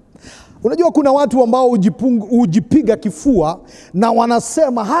 Unajua kuna watu ambao hujipiga kifua na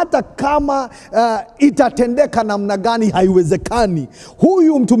wanasema hata kama itatendeka namna gani haiwezekani.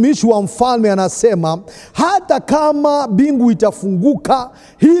 Huyu mtumishi wa mfalme anasema hata kama mbingu itafunguka,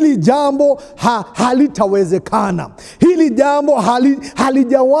 hili jambo halitawezekana. Hili jambo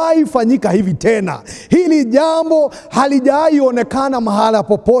halijawahi fanyika hivi tena. Hili jambo halijawahi onekana mahala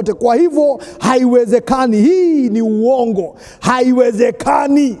popote. Kwa hivyo haiwezekani. Hii ni uongo.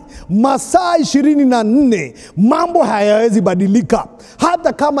 Haiwezekani. Masaa 24 mambo hayawezi badilika.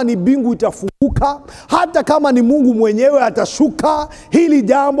 Hata kama ni mbingu itafunguka, hata kama ni Mungu mwenyewe atashuka, hili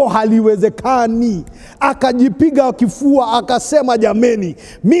jambo haliwezekani. Akajipiga kifua akasema, jameni,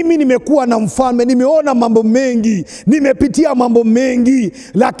 mimi nimekuwa na mfalme, nimeona mambo mengi, nimepitia mambo mengi,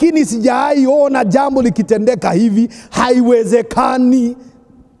 lakini sijawahi ona jambo likitendeka hivi. Haiwezekani.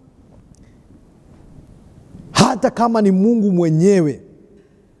 Hata kama ni Mungu mwenyewe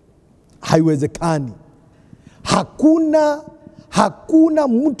haiwezekani. Hakuna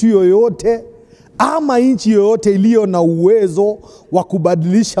mtu yoyote ama nchi yoyote iliyo na uwezo wa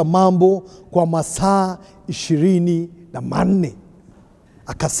kubadilisha mambo kwa masaa 24.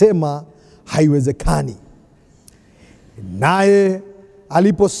 Akasema haiwezekani. Naye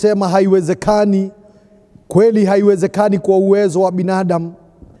aliposema haiwezekani, kweli haiwezekani kwa uwezo wa binadamu,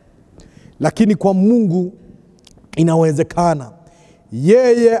 lakini kwa Mungu inawezekana.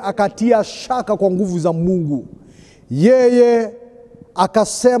 Yeye akatia shaka kwa nguvu za Mungu. Yeye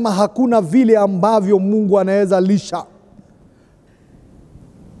akasema hakuna vile ambavyo Mungu anaweza lisha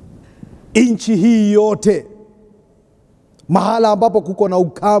nchi hii yote, mahala ambapo kuko na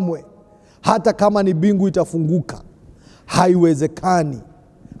ukamwe, hata kama ni mbingu itafunguka. Haiwezekani,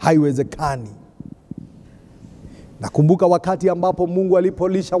 haiwezekani. Nakumbuka wakati ambapo Mungu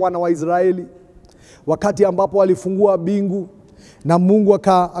alipolisha wana wa Israeli, wakati ambapo alifungua mbingu na Mungu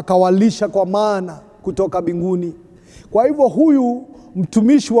akawalisha kwa mana kutoka mbinguni. Kwa hivyo huyu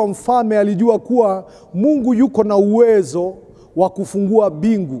mtumishi wa mfalme alijua kuwa Mungu yuko na uwezo wa kufungua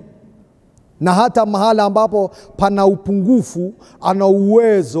mbingu, na hata mahala ambapo pana upungufu ana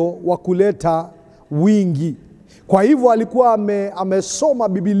uwezo wa kuleta wingi. Kwa hivyo alikuwa amesoma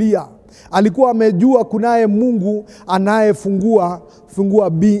Biblia, alikuwa amejua kunaye Mungu anayefungua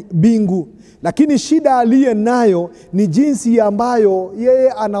mbingu. Lakini shida aliye nayo ni jinsi ambayo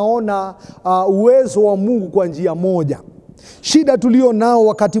yeye anaona uwezo wa Mungu kwa njia moja. Shida tulio nao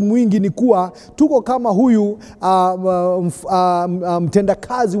wakati mwingi ni kuwa tuko kama huyu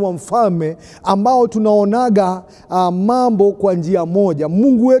mtendakazi wa mfalme ambao tunaonaga mambo kwa njia moja.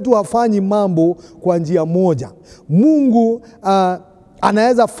 Mungu wetu hafanyi mambo kwa njia moja. Mungu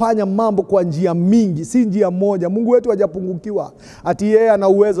anaweza fanya mambo kwa njia mingi, si njia moja. Mungu wetu hajapungukiwa ati yeye ana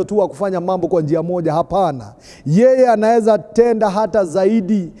uwezo tu wa kufanya mambo kwa njia moja. Hapana, yeye anaweza tenda hata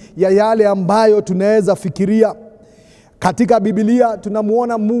zaidi ya yale ambayo tunaweza fikiria. Katika Biblia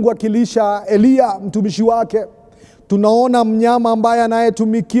tunamuona Mungu akilisha Elia mtumishi wake. Tunaona mnyama ambaye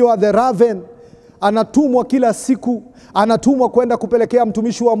anayetumikiwa, the raven, anatumwa kila siku, anatumwa kwenda kupelekea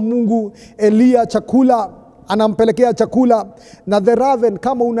mtumishi wa Mungu Elia chakula, anampelekea chakula. Na the raven,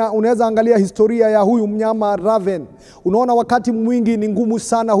 kama unaweza angalia historia ya huyu mnyama raven, unaona wakati mwingi ni ngumu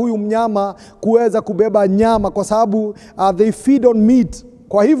sana huyu mnyama kuweza kubeba nyama kwa sababu they feed on meat.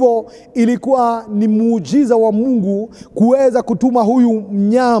 Kwa hivyo ilikuwa ni muujiza wa Mungu kuweza kutuma huyu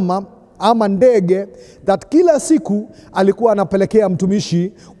mnyama ama ndege that kila siku alikuwa anapelekea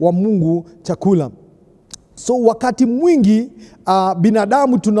mtumishi wa Mungu chakula. So wakati mwingi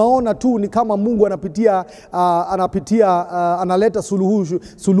binadamu tunaona tu ni kama Mungu analeta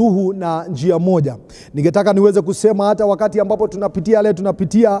suluhu na njia moja. Ningetaka niweze kusema hata wakati ambapo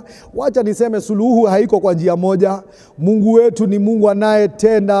tunapitia, wacha niseme suluhu haiko kwa njia moja. Mungu wetu ni Mungu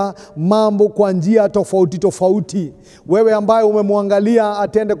anayetenda mambo kwa njia tofauti tofauti. Wewe ambaye umemwangalia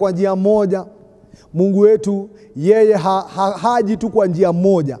atende kwa njia moja, Mungu wetu yeye haji tu kwa njia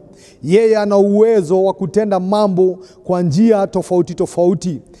moja. Yeye ana uwezo wa kutenda mambo kwa njia tofauti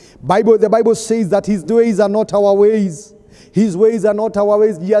tofauti. The Bible says that his ways are not our ways. His ways are not our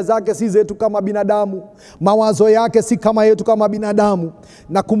ways. Njia zake si zetu kama binadamu. Mawazo yake si kama yetu kama binadamu.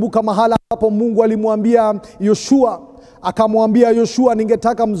 Nakumbuka mahala hapo Mungu alimwambia Yoshua, akamwambia Yoshua,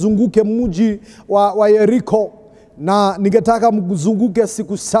 ningetaka mzunguke mji wa Yeriko na ningetaka mzunguke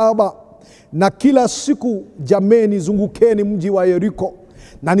siku 7. Na kila siku jameni zungukeni mji wa Yeriko.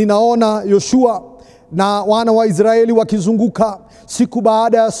 Na ninaona Yoshua na wana wa Israeli wakizunguka siku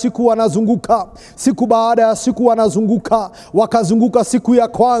baada ya siku, wanazunguka siku baada ya siku, wanazunguka. Wakazunguka siku ya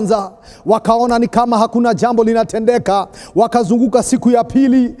kwanza, wakaona ni kama hakuna jambo linatendeka. Wakazunguka siku ya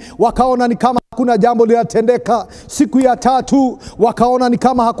pili, wakaona ni kama hakuna jambo linatendeka. Siku ya tatu wakaona ni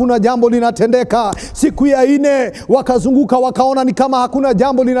kama hakuna jambo linatendeka. Siku ya 4 wakazunguka, wakaona ni kama hakuna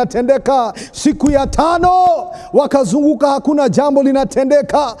jambo linatendeka. Siku ya 5 wakazunguka, hakuna jambo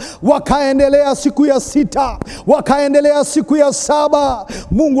linatendeka. Wakaendelea siku ya 6, wakaendelea siku ya 7.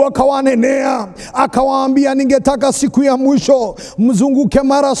 Mungu akawanenea, akawaambia, ningetaka siku ya mwisho mzunguke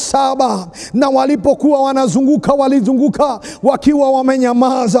mara 7. Na walipokuwa wanazunguka, walizunguka wakiwa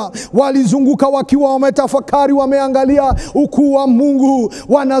wamenyamaza, walizunguka wakiwa wametafakari, wameangalia ukuu wa Mungu.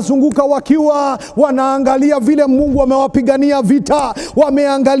 Wanazunguka wakiwa wanaangalia vile Mungu amewapigania vita,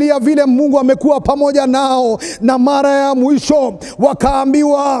 wameangalia vile Mungu amekuwa pamoja nao. Na mara ya mwisho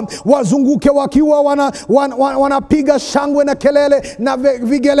wakaambiwa wazunguke wakiwa wanapiga shangwe na kelele na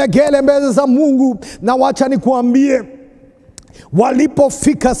vigelegele mbele za Mungu. Na wacha nikuambie,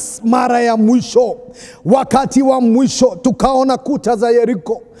 walipofika mara ya mwisho, wakati wa mwisho, tukaona kuta za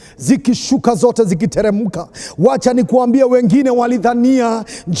Yeriko zikishuka zote zikiteremka. Wacha nikuambie, wengine walidhania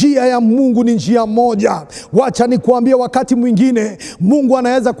njia ya Mungu ni njia moja. Wacha nikuambie, wakati mwingine Mungu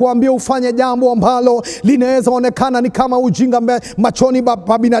anaweza kuambia ufanye jambo ambalo linaweza onekana ni kama ujinga machoni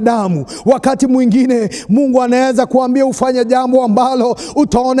pa binadamu. Wakati mwingine Mungu anaweza kuambia ufanye jambo ambalo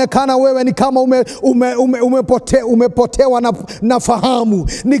utaonekana wewe ni kama umepotewa na nafahamu,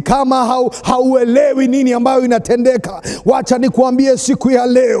 ni kama hauelewi nini ambayo inatendeka. Wacha nikuambie siku ya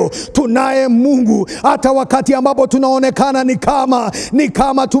leo, tunaye Mungu hata wakati ambapo tunaonekana ni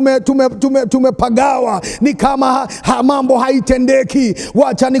kama tumepagawa, ni kama mambo haitendeki.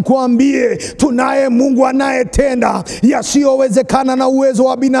 Wacha nikuambie, tunaye Mungu anayetenda yasiyowezekana na uwezo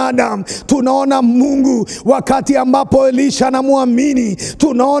wa binadamu. Tunaona Mungu wakati ambapo Elisha anamwamini,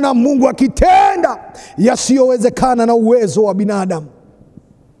 tunaona Mungu akitenda yasiyowezekana na uwezo wa binadamu.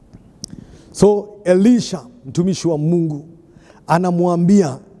 So Elisha mtumishi wa Mungu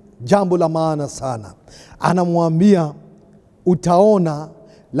anamwambia jambo la maana sana. Anamwambia utaona,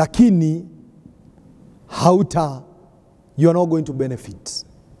 lakini you are not going to benefit.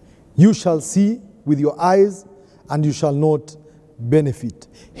 You shall see with your eyes and you shall not benefit.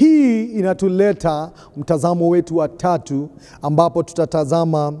 Hii inatuleta mtazamo wetu wa tatu, ambapo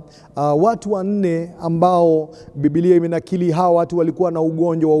tutatazama watu 4 ambao Biblia imenakili hawa watu walikuwa na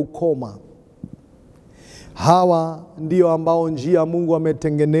ugonjwa wa ukoma. Hawa ndio ambao njia Mungu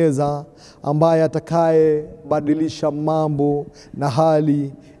ametengeneza, ambaye atakaye badilisha mambo na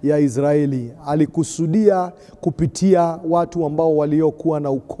hali ya Israeli. Alikusudia kupitia watu ambao waliokuwa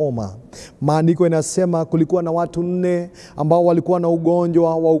na ukoma. Maandiko inasema kulikuwa na watu 4 ambao walikuwa na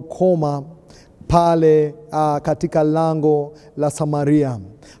ugonjwa wa ukoma pale katika lango la Samaria.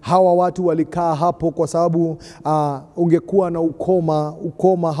 Hawa watu walikaa hapo kwa sababu ungekuwa na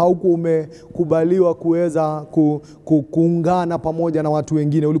ukoma haukuwa umekubaliwa kuweza kuungana pamoja na watu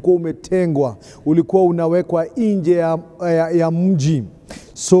wengine. Ulikuwa umetengwa, ulikuwa unawekwa nje ya mji.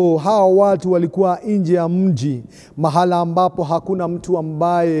 So hawa watu walikuwa nje ya mji, mahala ambapo hakuna mtu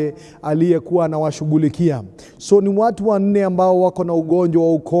ambaye aliyekuwa anawashughulikia. So ni watu 4 ambao wako na ugonjwa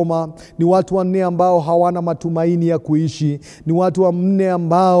wa ukoma, ni watu 4 ambao hawana matumaini ya kuishi, ni watu 4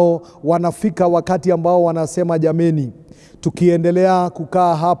 ambao wanafika wakati ambao wanasema, jameni, tukiendelea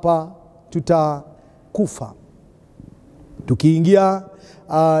kukaa hapa tutakufa. Tukiingia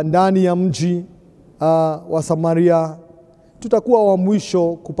ndani ya mji wa Samaria tutakuwa wa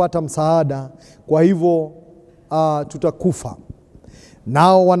mwisho kupata msaada, kwa hivyo tutakufa.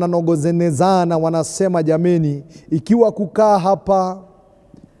 Nao wananogozenezana, wanasema, jameni, ikiwa kukaa hapa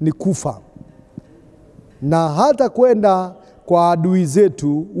ni kufa, na hata kwenda kwa adui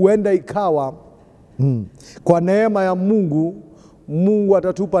zetu, huenda ikawa kwa neema ya Mungu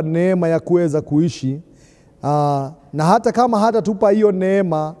atatupa neema ya kuweza kuishi. Na hata kama hatatupa hiyo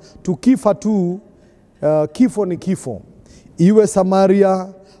neema, tukifa tu, kifo ni kifo. Iwe Samaria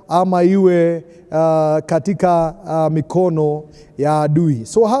ama iwe katika mikono ya adui.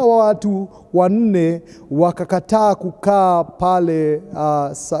 So hawa watu 4 wakakataa kukaa pale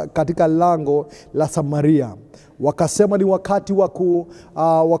katika lango la Samaria. Wakasema ni wakati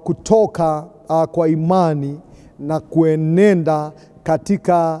wa kutoka kwa imani na kuenenda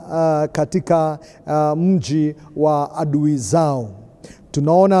katika mji wa adui zao.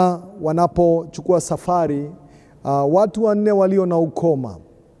 Tunaona wanapochukua safari, watu 4 walio na ukoma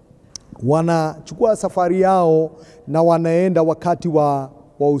wanachukua safari yao na wanaenda wakati wa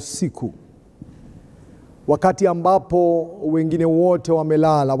usiku, wakati ambapo wengine wote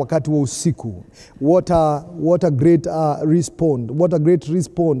wamelala, wakati wa usiku. What a great response, what a great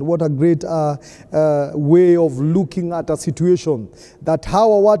response, what a great way of looking at a situation, that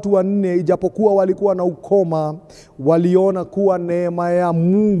hawa watu 4 ijapokuwa walikuwa na ukoma, waliona kuwa neema ya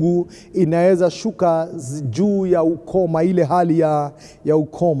Mungu inaweza shuka juu ya ukoma, ile hali ya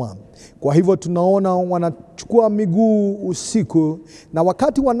ukoma. Kwa hivyo tunaona wanachukua miguu usiku, na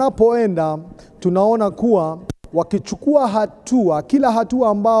wakati wanapoenda tunaona kuwa wakichukua hatua, kila hatua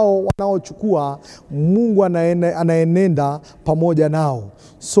ambao wanaochukua, Mungu anaenenda pamoja nao.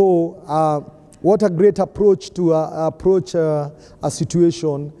 So what a great approach to approach a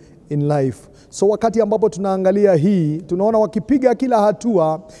situation in life. So wakati ambapo tunaangalia hii, tunaona wakipiga kila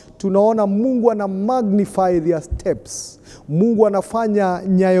hatua, tunaona Mungu ana magnify their steps. Mungu anafanya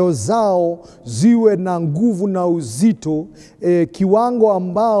nyayo zao ziwe na nguvu na uzito, kiwango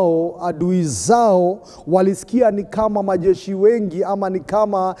ambao adui zao walisikia ni kama majeshi wengi, ama ni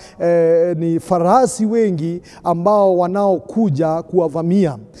kama ni farasi wengi ambao wanaokuja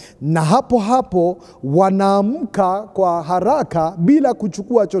kuwavamia. Na hapo wanaamka kwa haraka bila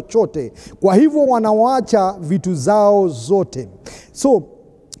kuchukua chochote. Kwa hivyo wanawaacha vitu zao zote. So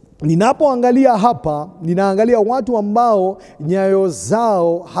ninapoangalia hapa, ninaangalia watu ambao nyayo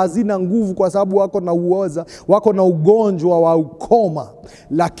zao hazina nguvu kwa sababu wako na ugonjwa wa ukoma.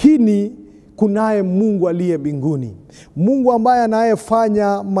 Lakini kunaye Mungu aliye mbinguni. Mungu ambaye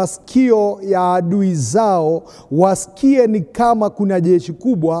anayefanya masikio ya adui zao wasikie ni kama kuna jeshi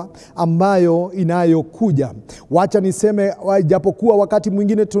kubwa ambayo inayokuja. Wacha niseme, japokuwa wakati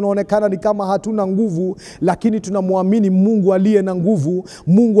mwingine tunaonekana ni kama hatuna nguvu, lakini tunamwamini Mungu aliye na nguvu,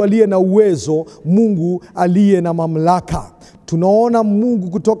 Mungu aliye na uwezo, Mungu aliye na mamlaka. Tunaona Mungu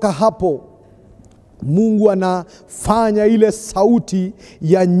kutoka hapo. Mungu anafanya ile sauti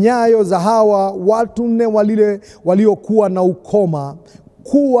ya nyayo za hawa watu 4 waliokuwa na ukoma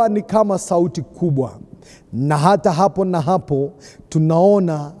kuwa ni kama sauti kubwa. Na hata hapo na hapo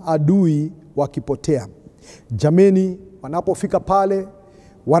tunaona adui wakipotea. Jameni, wanapofika pale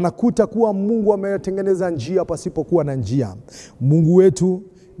wanakuta kuwa Mungu ametengeneza njia pasipokuwa na njia. Mungu wetu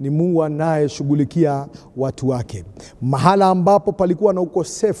ni Mungu anayeshughulikia watu wake. Mahala ambapo palikuwa na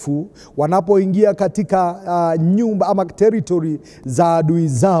ukosefu, wanapoingia katika nyumba ama territory za adui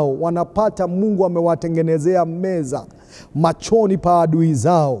zao, wanapata Mungu amewatengenezea meza machoni pa adui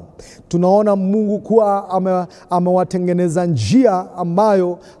zao. Tunaona Mungu kuwa amewatengeneza njia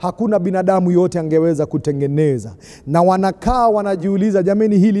ambayo hakuna binadamu yote angeweza kutengeneza. Na wanakaa wanajiuliza,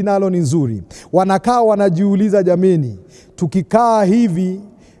 jameni, hili nalo ni nzuri. Wanakaa wanajiuliza, jameni, tukikaa hivi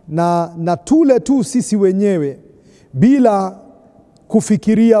na tule tu sisi wenyewe bila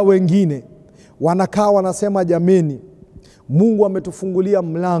kufikiria wengine. Wanakaa wanasema, jameni, Mungu ametufungulia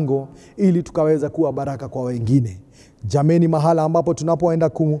mlango ili tukaweza kuwa baraka kwa wengine. Jameni, mahala ambapo tunapoenda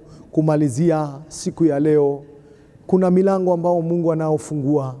kumalizia siku ya leo, kuna milango ambao Mungu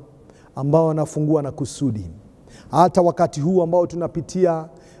anaofungua, ambao anafungua na kusudi. Hata wakati huu ambao tunapitia,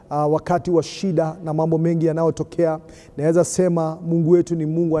 wakati wa shida na mambo mengi yanayotokea, naweza sema Mungu wetu ni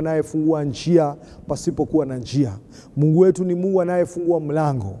Mungu anayefungua njia pasipokuwa na njia. Mungu wetu ni Mungu anayefungua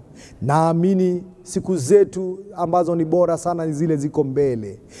mlango. Naamini siku zetu ambazo ni bora sana ni zile ziko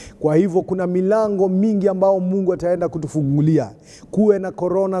mbele. Kwa hivyo kuna milango mingi ambao Mungu ataenda kutufungulia. Kuwe na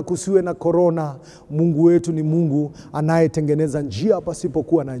korona, kusiwe na korona, Mungu wetu ni Mungu anayetengeneza njia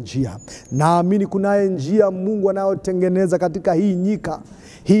pasipokuwa na njia. Naamini kunaye njia Mungu anayotengeneza katika hii nyika.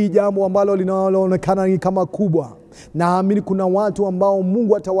 Hii jambo ambalo linaonekana ni kama kubwa. Naamini kuna watu ambao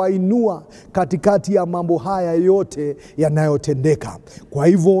Mungu atawainua katikati ya mambo haya yote yanayotendeka. Kwa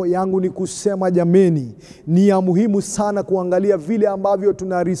hivyo yangu ni kusema, jameni, ni ya muhimu sana kuangalia vile ambavyo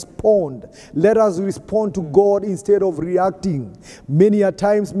tuna respond. Let us respond to God instead of reacting. Many a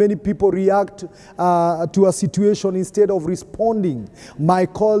times many people react to a situation instead of responding. My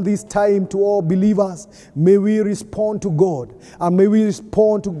call this time to all believers, may we respond to God, and may we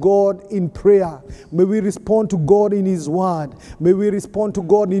respond to God in prayer. May we respond to God in His word. May we respond to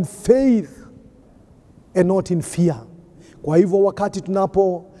God in faith and not in fear. Kwa hivyo wakati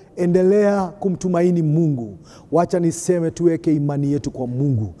tunapoendelea kumtumaini Mungu, wacha niseme tuweke imani yetu kwa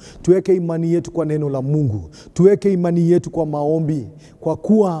Mungu. Tuweke imani yetu kwa neno la Mungu. Tuweke imani yetu kwa maombi, kwa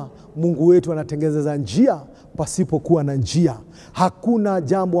kuwa Mungu wetu anatengeneza njia pasipokuwa na njia. Hakuna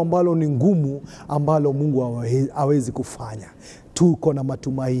jambo ambalo ni ngumu ambalo Mungu hawezi kufanya. Tuko na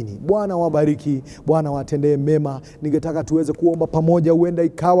matumaini. Bwana wabariki, Bwana watendee mema. Ningetaka tuweze kuomba pamoja. Huenda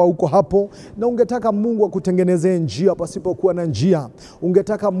ikawa uko hapo na ungetaka Mungu akutengenezee njia pasipokuwa na njia.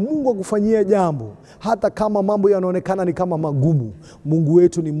 Ungetaka Mungu akufanyie jambo hata kama mambo yanaonekana ni kama magumu. Mungu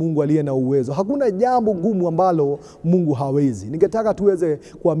wetu ni Mungu aliye na uwezo. Hakuna jambo gumu ambalo Mungu hawezi. Ningetaka tuweze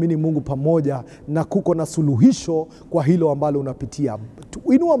kuamini Mungu pamoja, na kuko na suluhisho kwa hilo ambalo unapitia.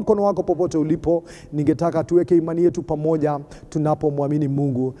 Inua mkono wako popote ulipo. Ningetaka tuweke imani yetu pamoja tunapomwamini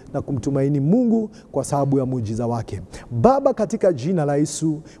Mungu na kumtumaini Mungu kwa sababu ya muujiza wake. Baba, katika jina la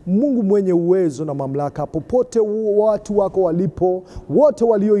Yesu, Mungu mwenye uwezo na mamlaka, popote watu wako walipo, wote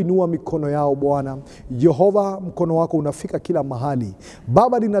walioinua mikono yao Bwana Yehova, mkono wako unafika kila mahali.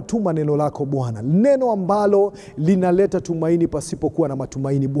 Baba, ninatuma neno lako Bwana, neno ambalo linaleta tumaini pasipokuwa na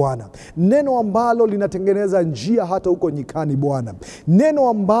matumaini Bwana, neno ambalo linatengeneza njia hata huko nyikani Bwana, neno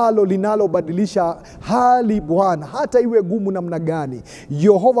ambalo linalobadilisha hali Bwana, hata iwe gumu namna gani.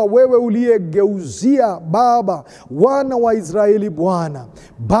 Yehova, wewe uliyegeuzia Baba wana wa Israeli Bwana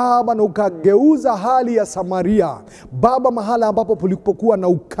Baba, na ukageuza hali ya Samaria Baba, mahala ambapo kulipokuwa na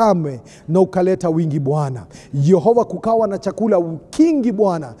ukame na ukaleta wingi Bwana Yehova, kukawa na chakula kingi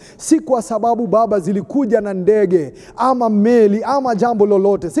Bwana, si kwa sababu Baba zilikuja na ndege ama meli ama jambo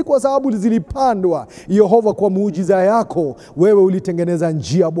lolote, si kwa sababu zilipandwa Yehova. Kwa muujiza yako wewe ulitengeneza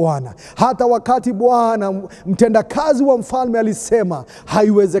njia Bwana. Hata wakati Bwana mtendakazi wa mfalme alisema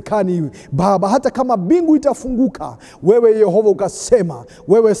haiwezekani Baba, hata kama mbingu itafunguka, wewe Yehova ukasema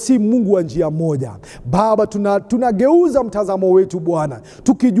wewe si Mungu wa njia moja. Baba, tunageuza mtazamo wetu Bwana,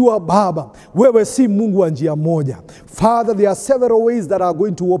 tukijua Baba wewe si Mungu wa njia moja. Father, there are several ways that are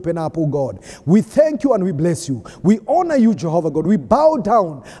going to open up, oh God. We thank you and we bless you. We honor you, Jehovah God. We bow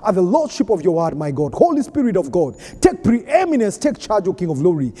down at the lordship of your word, my God. Holy Spirit of God, take preeminence, take charge, O King of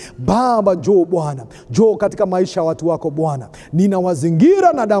glory. Baba, njoo Bwana, njoo katika maisha ya watu wako Bwana.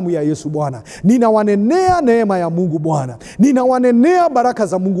 Ninawazingira na damu ya Yesu Bwana. Ninawanenea neema ya Mungu Bwana. Ninawanenea baraka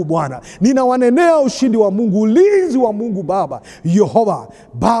za Mungu Bwana. Ninawanenea ushindi wa Mungu, ulinzi wa Mungu Baba. Yehova,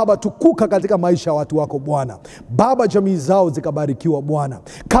 Baba, tukuka katika maisha ya watu wako Bwana. Baba, jamii zao zikabarikiwa Bwana.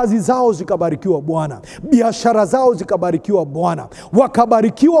 Kazi zao zikabarikiwa Bwana. Biashara zao zikabarikiwa Bwana.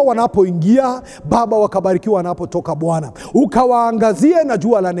 Wakabarikiwa wanapoingia Baba, wakabarikiwa wanapotoka Bwana. Ukawaangazie na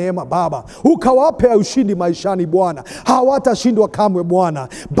jua la neema Baba. Ukawape ushindi maishani Bwana. Hawatashindwa kamwe Bwana.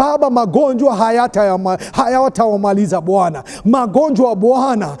 Baba, magonjwa hayatawamaliza Bwana. Magonjwa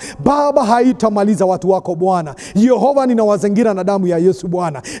Bwana Baba haitamaliza watu wako Bwana. Yehova, ninawazingira na damu ya Yesu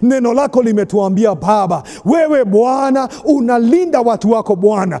Bwana. Neno lako limetuambia Baba, wewe Bwana unalinda watu wako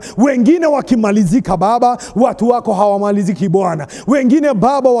Bwana. Wengine wakimalizika Baba, watu wako hawamaliziki Bwana. Wengine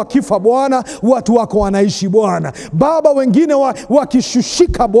Baba wakifa Bwana, watu wako wanaishi Bwana. Baba, wengine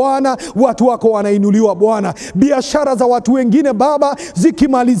wakishushika Bwana, watu wako wanainuliwa Bwana. Biashara za watu wengine Baba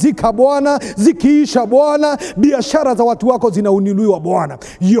zikimalizika Bwana, zikiisha Bwana, biashara za watu wako zinainuliwa Bwana.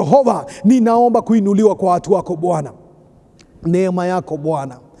 Yehova, ninaomba kuinuliwa kwa watu wako Bwana. Neema yako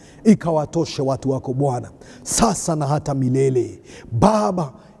Bwana ikawatoshe watu wako Bwana, sasa na hata milele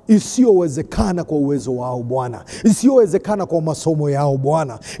Baba. Isiyowezekana kwa uwezo wao Bwana, isiyowezekana kwa masomo yao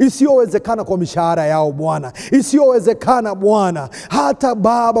Bwana, isiyowezekana kwa mishahara yao Bwana, isiyowezekana Bwana hata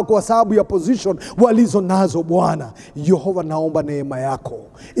Baba kwa sababu ya position walizo nazo Bwana. Yehova, naomba neema yako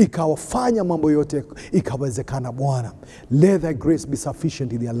ikawafanya mambo yote ikawezekana Bwana. Let thy grace be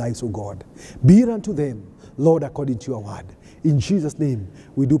sufficient in their lives, O God. Be it unto them, Lord, according to your word. In Jesus' name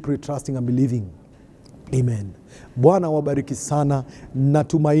we do pray, trusting and believing. Amen. Bwana wabariki sana.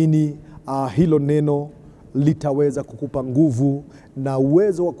 Natumaini hilo neno litaweza kukupa nguvu na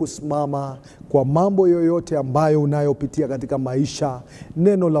uwezo wa kusimama kwa mambo yoyote ambayo unayopitia katika maisha.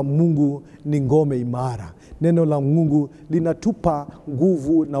 Neno la Mungu ni ngome imara. Neno la Mungu linatupa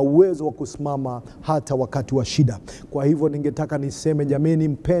nguvu na uwezo wa kusimama hata wakati wa shida. Kwa hivyo ningetaka niseme jameni,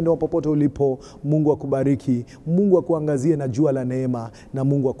 mpendo popote ulipo, Mungu akubariki, Mungu akuangazie na jua la neema, na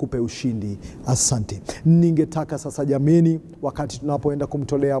Mungu akupe ushindi. Asante. Ningetaka sasa jameni, wakati tunapoenda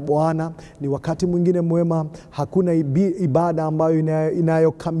kumtolea Bwana, ni wakati mwingine mwema. Hakuna ibada ambayo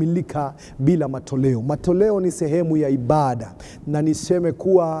inayokamilika bila matoleo. Matoleo ni sehemu ya ibada, na niseme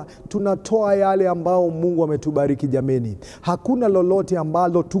kuwa tunatoa yale ambao Mungu ametubariki jameni. Hakuna lolote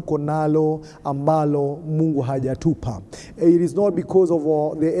ambalo tuko nalo ambalo Mungu hajatupa. It is not because of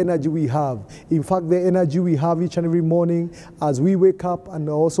the energy we have. In fact, the energy we have each and every morning as we wake up and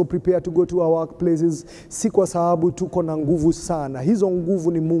also prepare to go to our workplaces, si kwa sababu tuko na nguvu sana. Hizo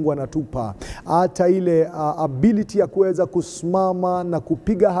nguvu ni Mungu anatupa. Hata ile ability ya kuweza kusimama na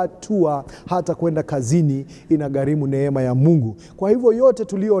kupiga hatua hata kwenda kazini inagharimu neema ya Mungu. Kwa hivyo yote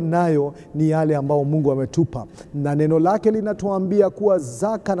tulio nayo ni yale ambao Mungu ametupa, na neno lake linatuambia kuwa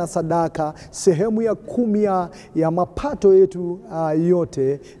zaka na sadaka, sehemu ya 10 ya mapato yetu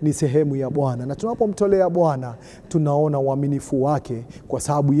yote ni sehemu ya Bwana. Na tunapomtolea Bwana tunaona uaminifu wake, kwa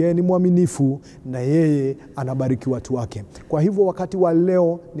sababu yeye ni mwaminifu na yeye anabariki watu wake. Kwa hivyo wakati wa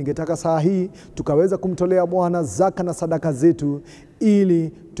leo ningetaka saa hii tukaweza kumtolea Bwana zaka na sadaka zetu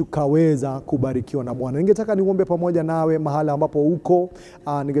ili tukaweza kubarikiwa na Bwana. Ningetaka niombe pamoja nawe mahala ambapo uko.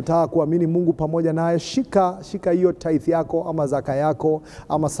 Ningetaka kuamini Mungu pamoja nawe. Shika hiyo tithe yako ama zaka yako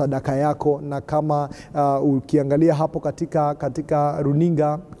ama sadaka yako, na kama ukiangalia hapo katika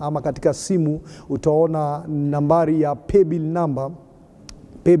runinga ama katika simu utaona nambari ya paybill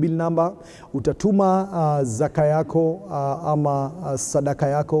number. Utatuma zaka yako ama sadaka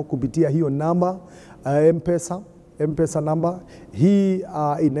yako kupitia hiyo namba, M-Pesa namba. Hii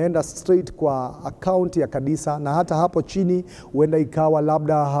inaenda straight kwa account ya kanisa, na hata hapo chini huenda ikawa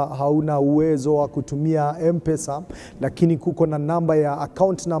labda hauna uwezo wa kutumia M-Pesa, lakini kuko na namba ya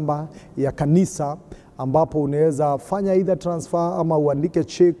account number ya kanisa ambapo unaweza fanya either transfer ama uandike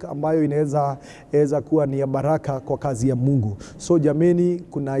check ambayo inaweza kuwa ni ya baraka kwa kazi ya Mungu. So jameni,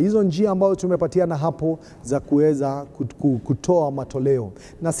 kuna hizo njia ambazo tumepatiana hapo za kuweza kutoa matoleo,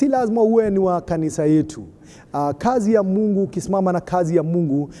 na si lazima uwe ni wa kanisa yetu. Kazi ya Mungu, ukisimama na kazi ya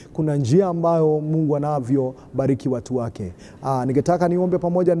Mungu, kuna njia ambayo Mungu anavyo bariki watu wake. Ningetaka niombe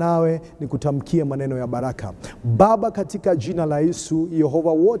pamoja nawe, nikutamkie maneno ya baraka. Baba, katika jina la Yesu,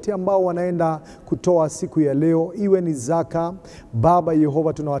 Yehova, wote ambao wanaenda kutoa siku ya leo, iwe ni zaka, Baba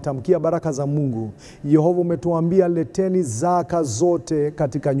Yehova, tunawatamkia baraka za Mungu. Yehova, umetuambia leteni zaka zote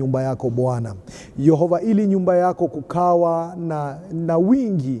katika nyumba yako Bwana. Yehova, ili nyumba yako kukawa na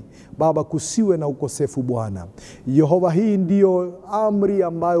wingi, Baba, kusiwe na ukosefu Bwana. Yehova, hii ndiyo amri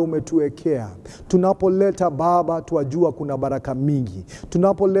ambayo umetuwekea. Tunapoleta Baba, tuwajua kuna baraka mingi.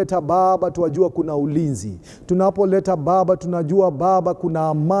 Tunapoleta Baba, tuwajua kuna ulinzi. Tunapoleta Baba, tunajua Baba kuna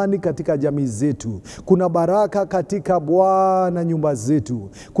amani katika jamii zetu. Kuna baraka katika Bwana nyumba zetu.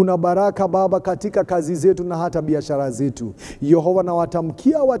 Kuna baraka Baba katika kazi zetu na hata biashara zetu. Yehova,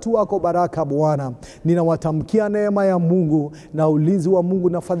 nawatamkia watu wako baraka Bwana. Ninawatamkia neema ya Mungu na ulinzi wa Mungu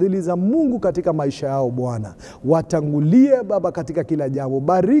na fadhili za Mungu katika maisha yao Bwana. Watangulie Baba katika kila jambo.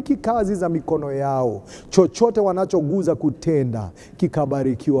 Bariki kazi za mikono yao. Chochote wanachoguza kutenda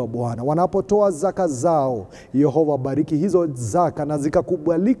kikabarikiwa Bwana. Wanapotoa zaka zao, Yehova, bariki hizo zaka na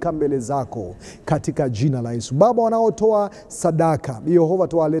zikakubalika mbele zako katika jina la Yesu. Baba, wanaotoa sadaka, Yehova,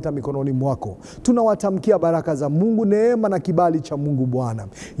 tuwaleta mikononi mwako. Tunawatamkia baraka za Mungu, neema na kibali cha Mungu Bwana.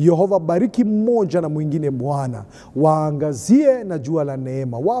 Yehova, bariki mmoja na mwingine Bwana. Waangazie na jua la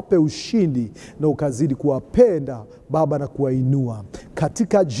neema. Wape ushindi na ukazidi kuwapenda Baba na kuwainua.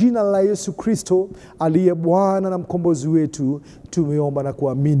 Katika jina la Yesu Kristo aliye Bwana na mkombozi wetu, tumeomba na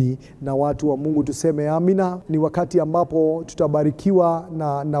kuamini, na watu wa Mungu tuseme amina. Ni wakati ambapo tutabarikiwa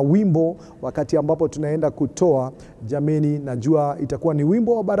na wimbo, wakati ambapo tunaenda kutoa. Jameni, najua itakuwa ni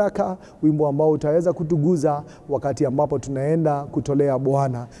wimbo wa baraka, wimbo ambao utaweza kutuguza wakati ambapo tunaenda kutolea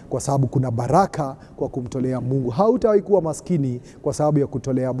Bwana, kwa sababu kuna baraka kwa kumtolea Mungu. Hautawahi kuwa maskini kwa sababu ya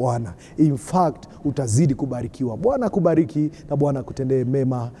kutolea Bwana. In fact, utazidi kubarikiwa. Bwana kubariki na Bwana kutendee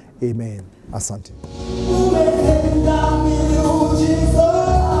mema. Amen. Asante.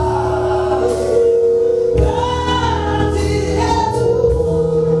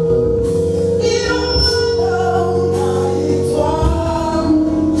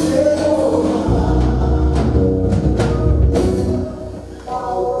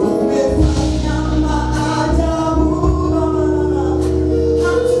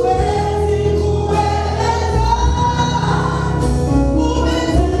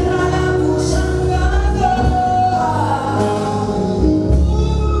 Umefanya kushangaza.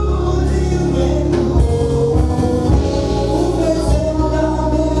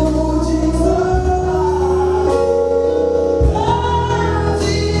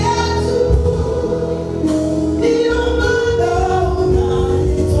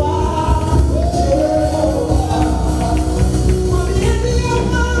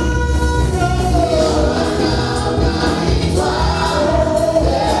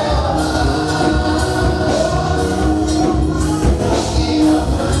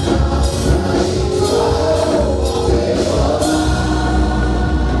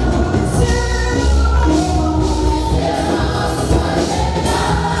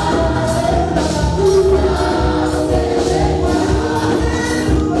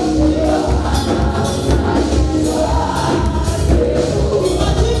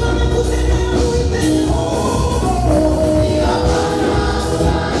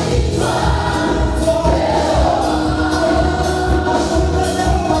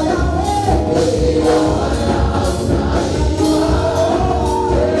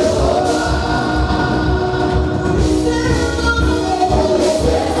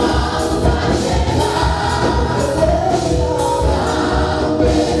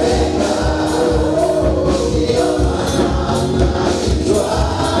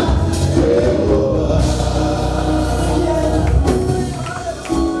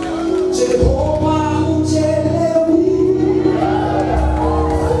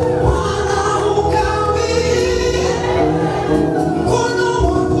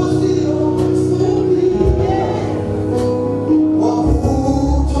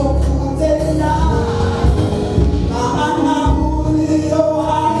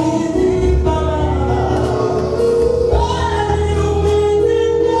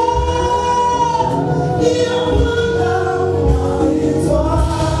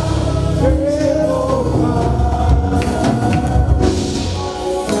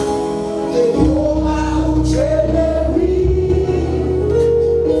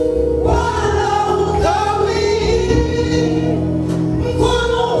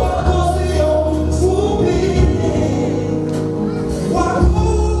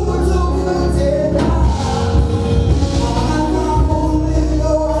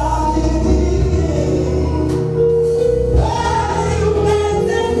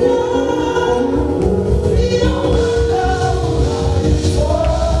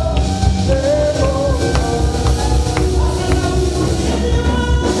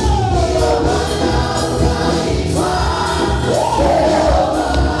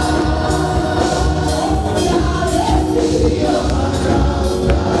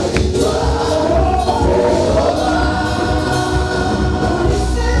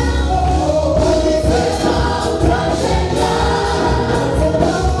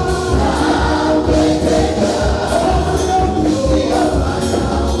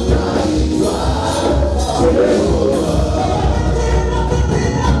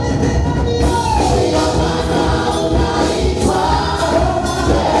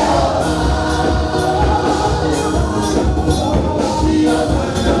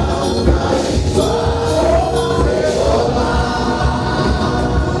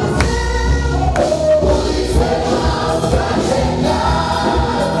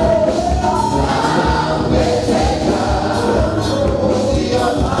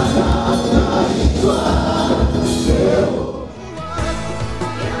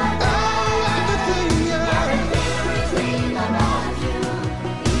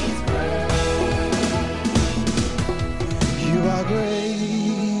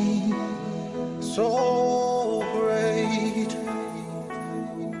 so great.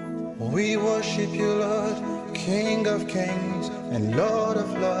 We worship you, Lord, King of kings and Lord of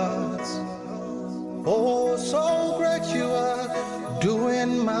lords. Oh, so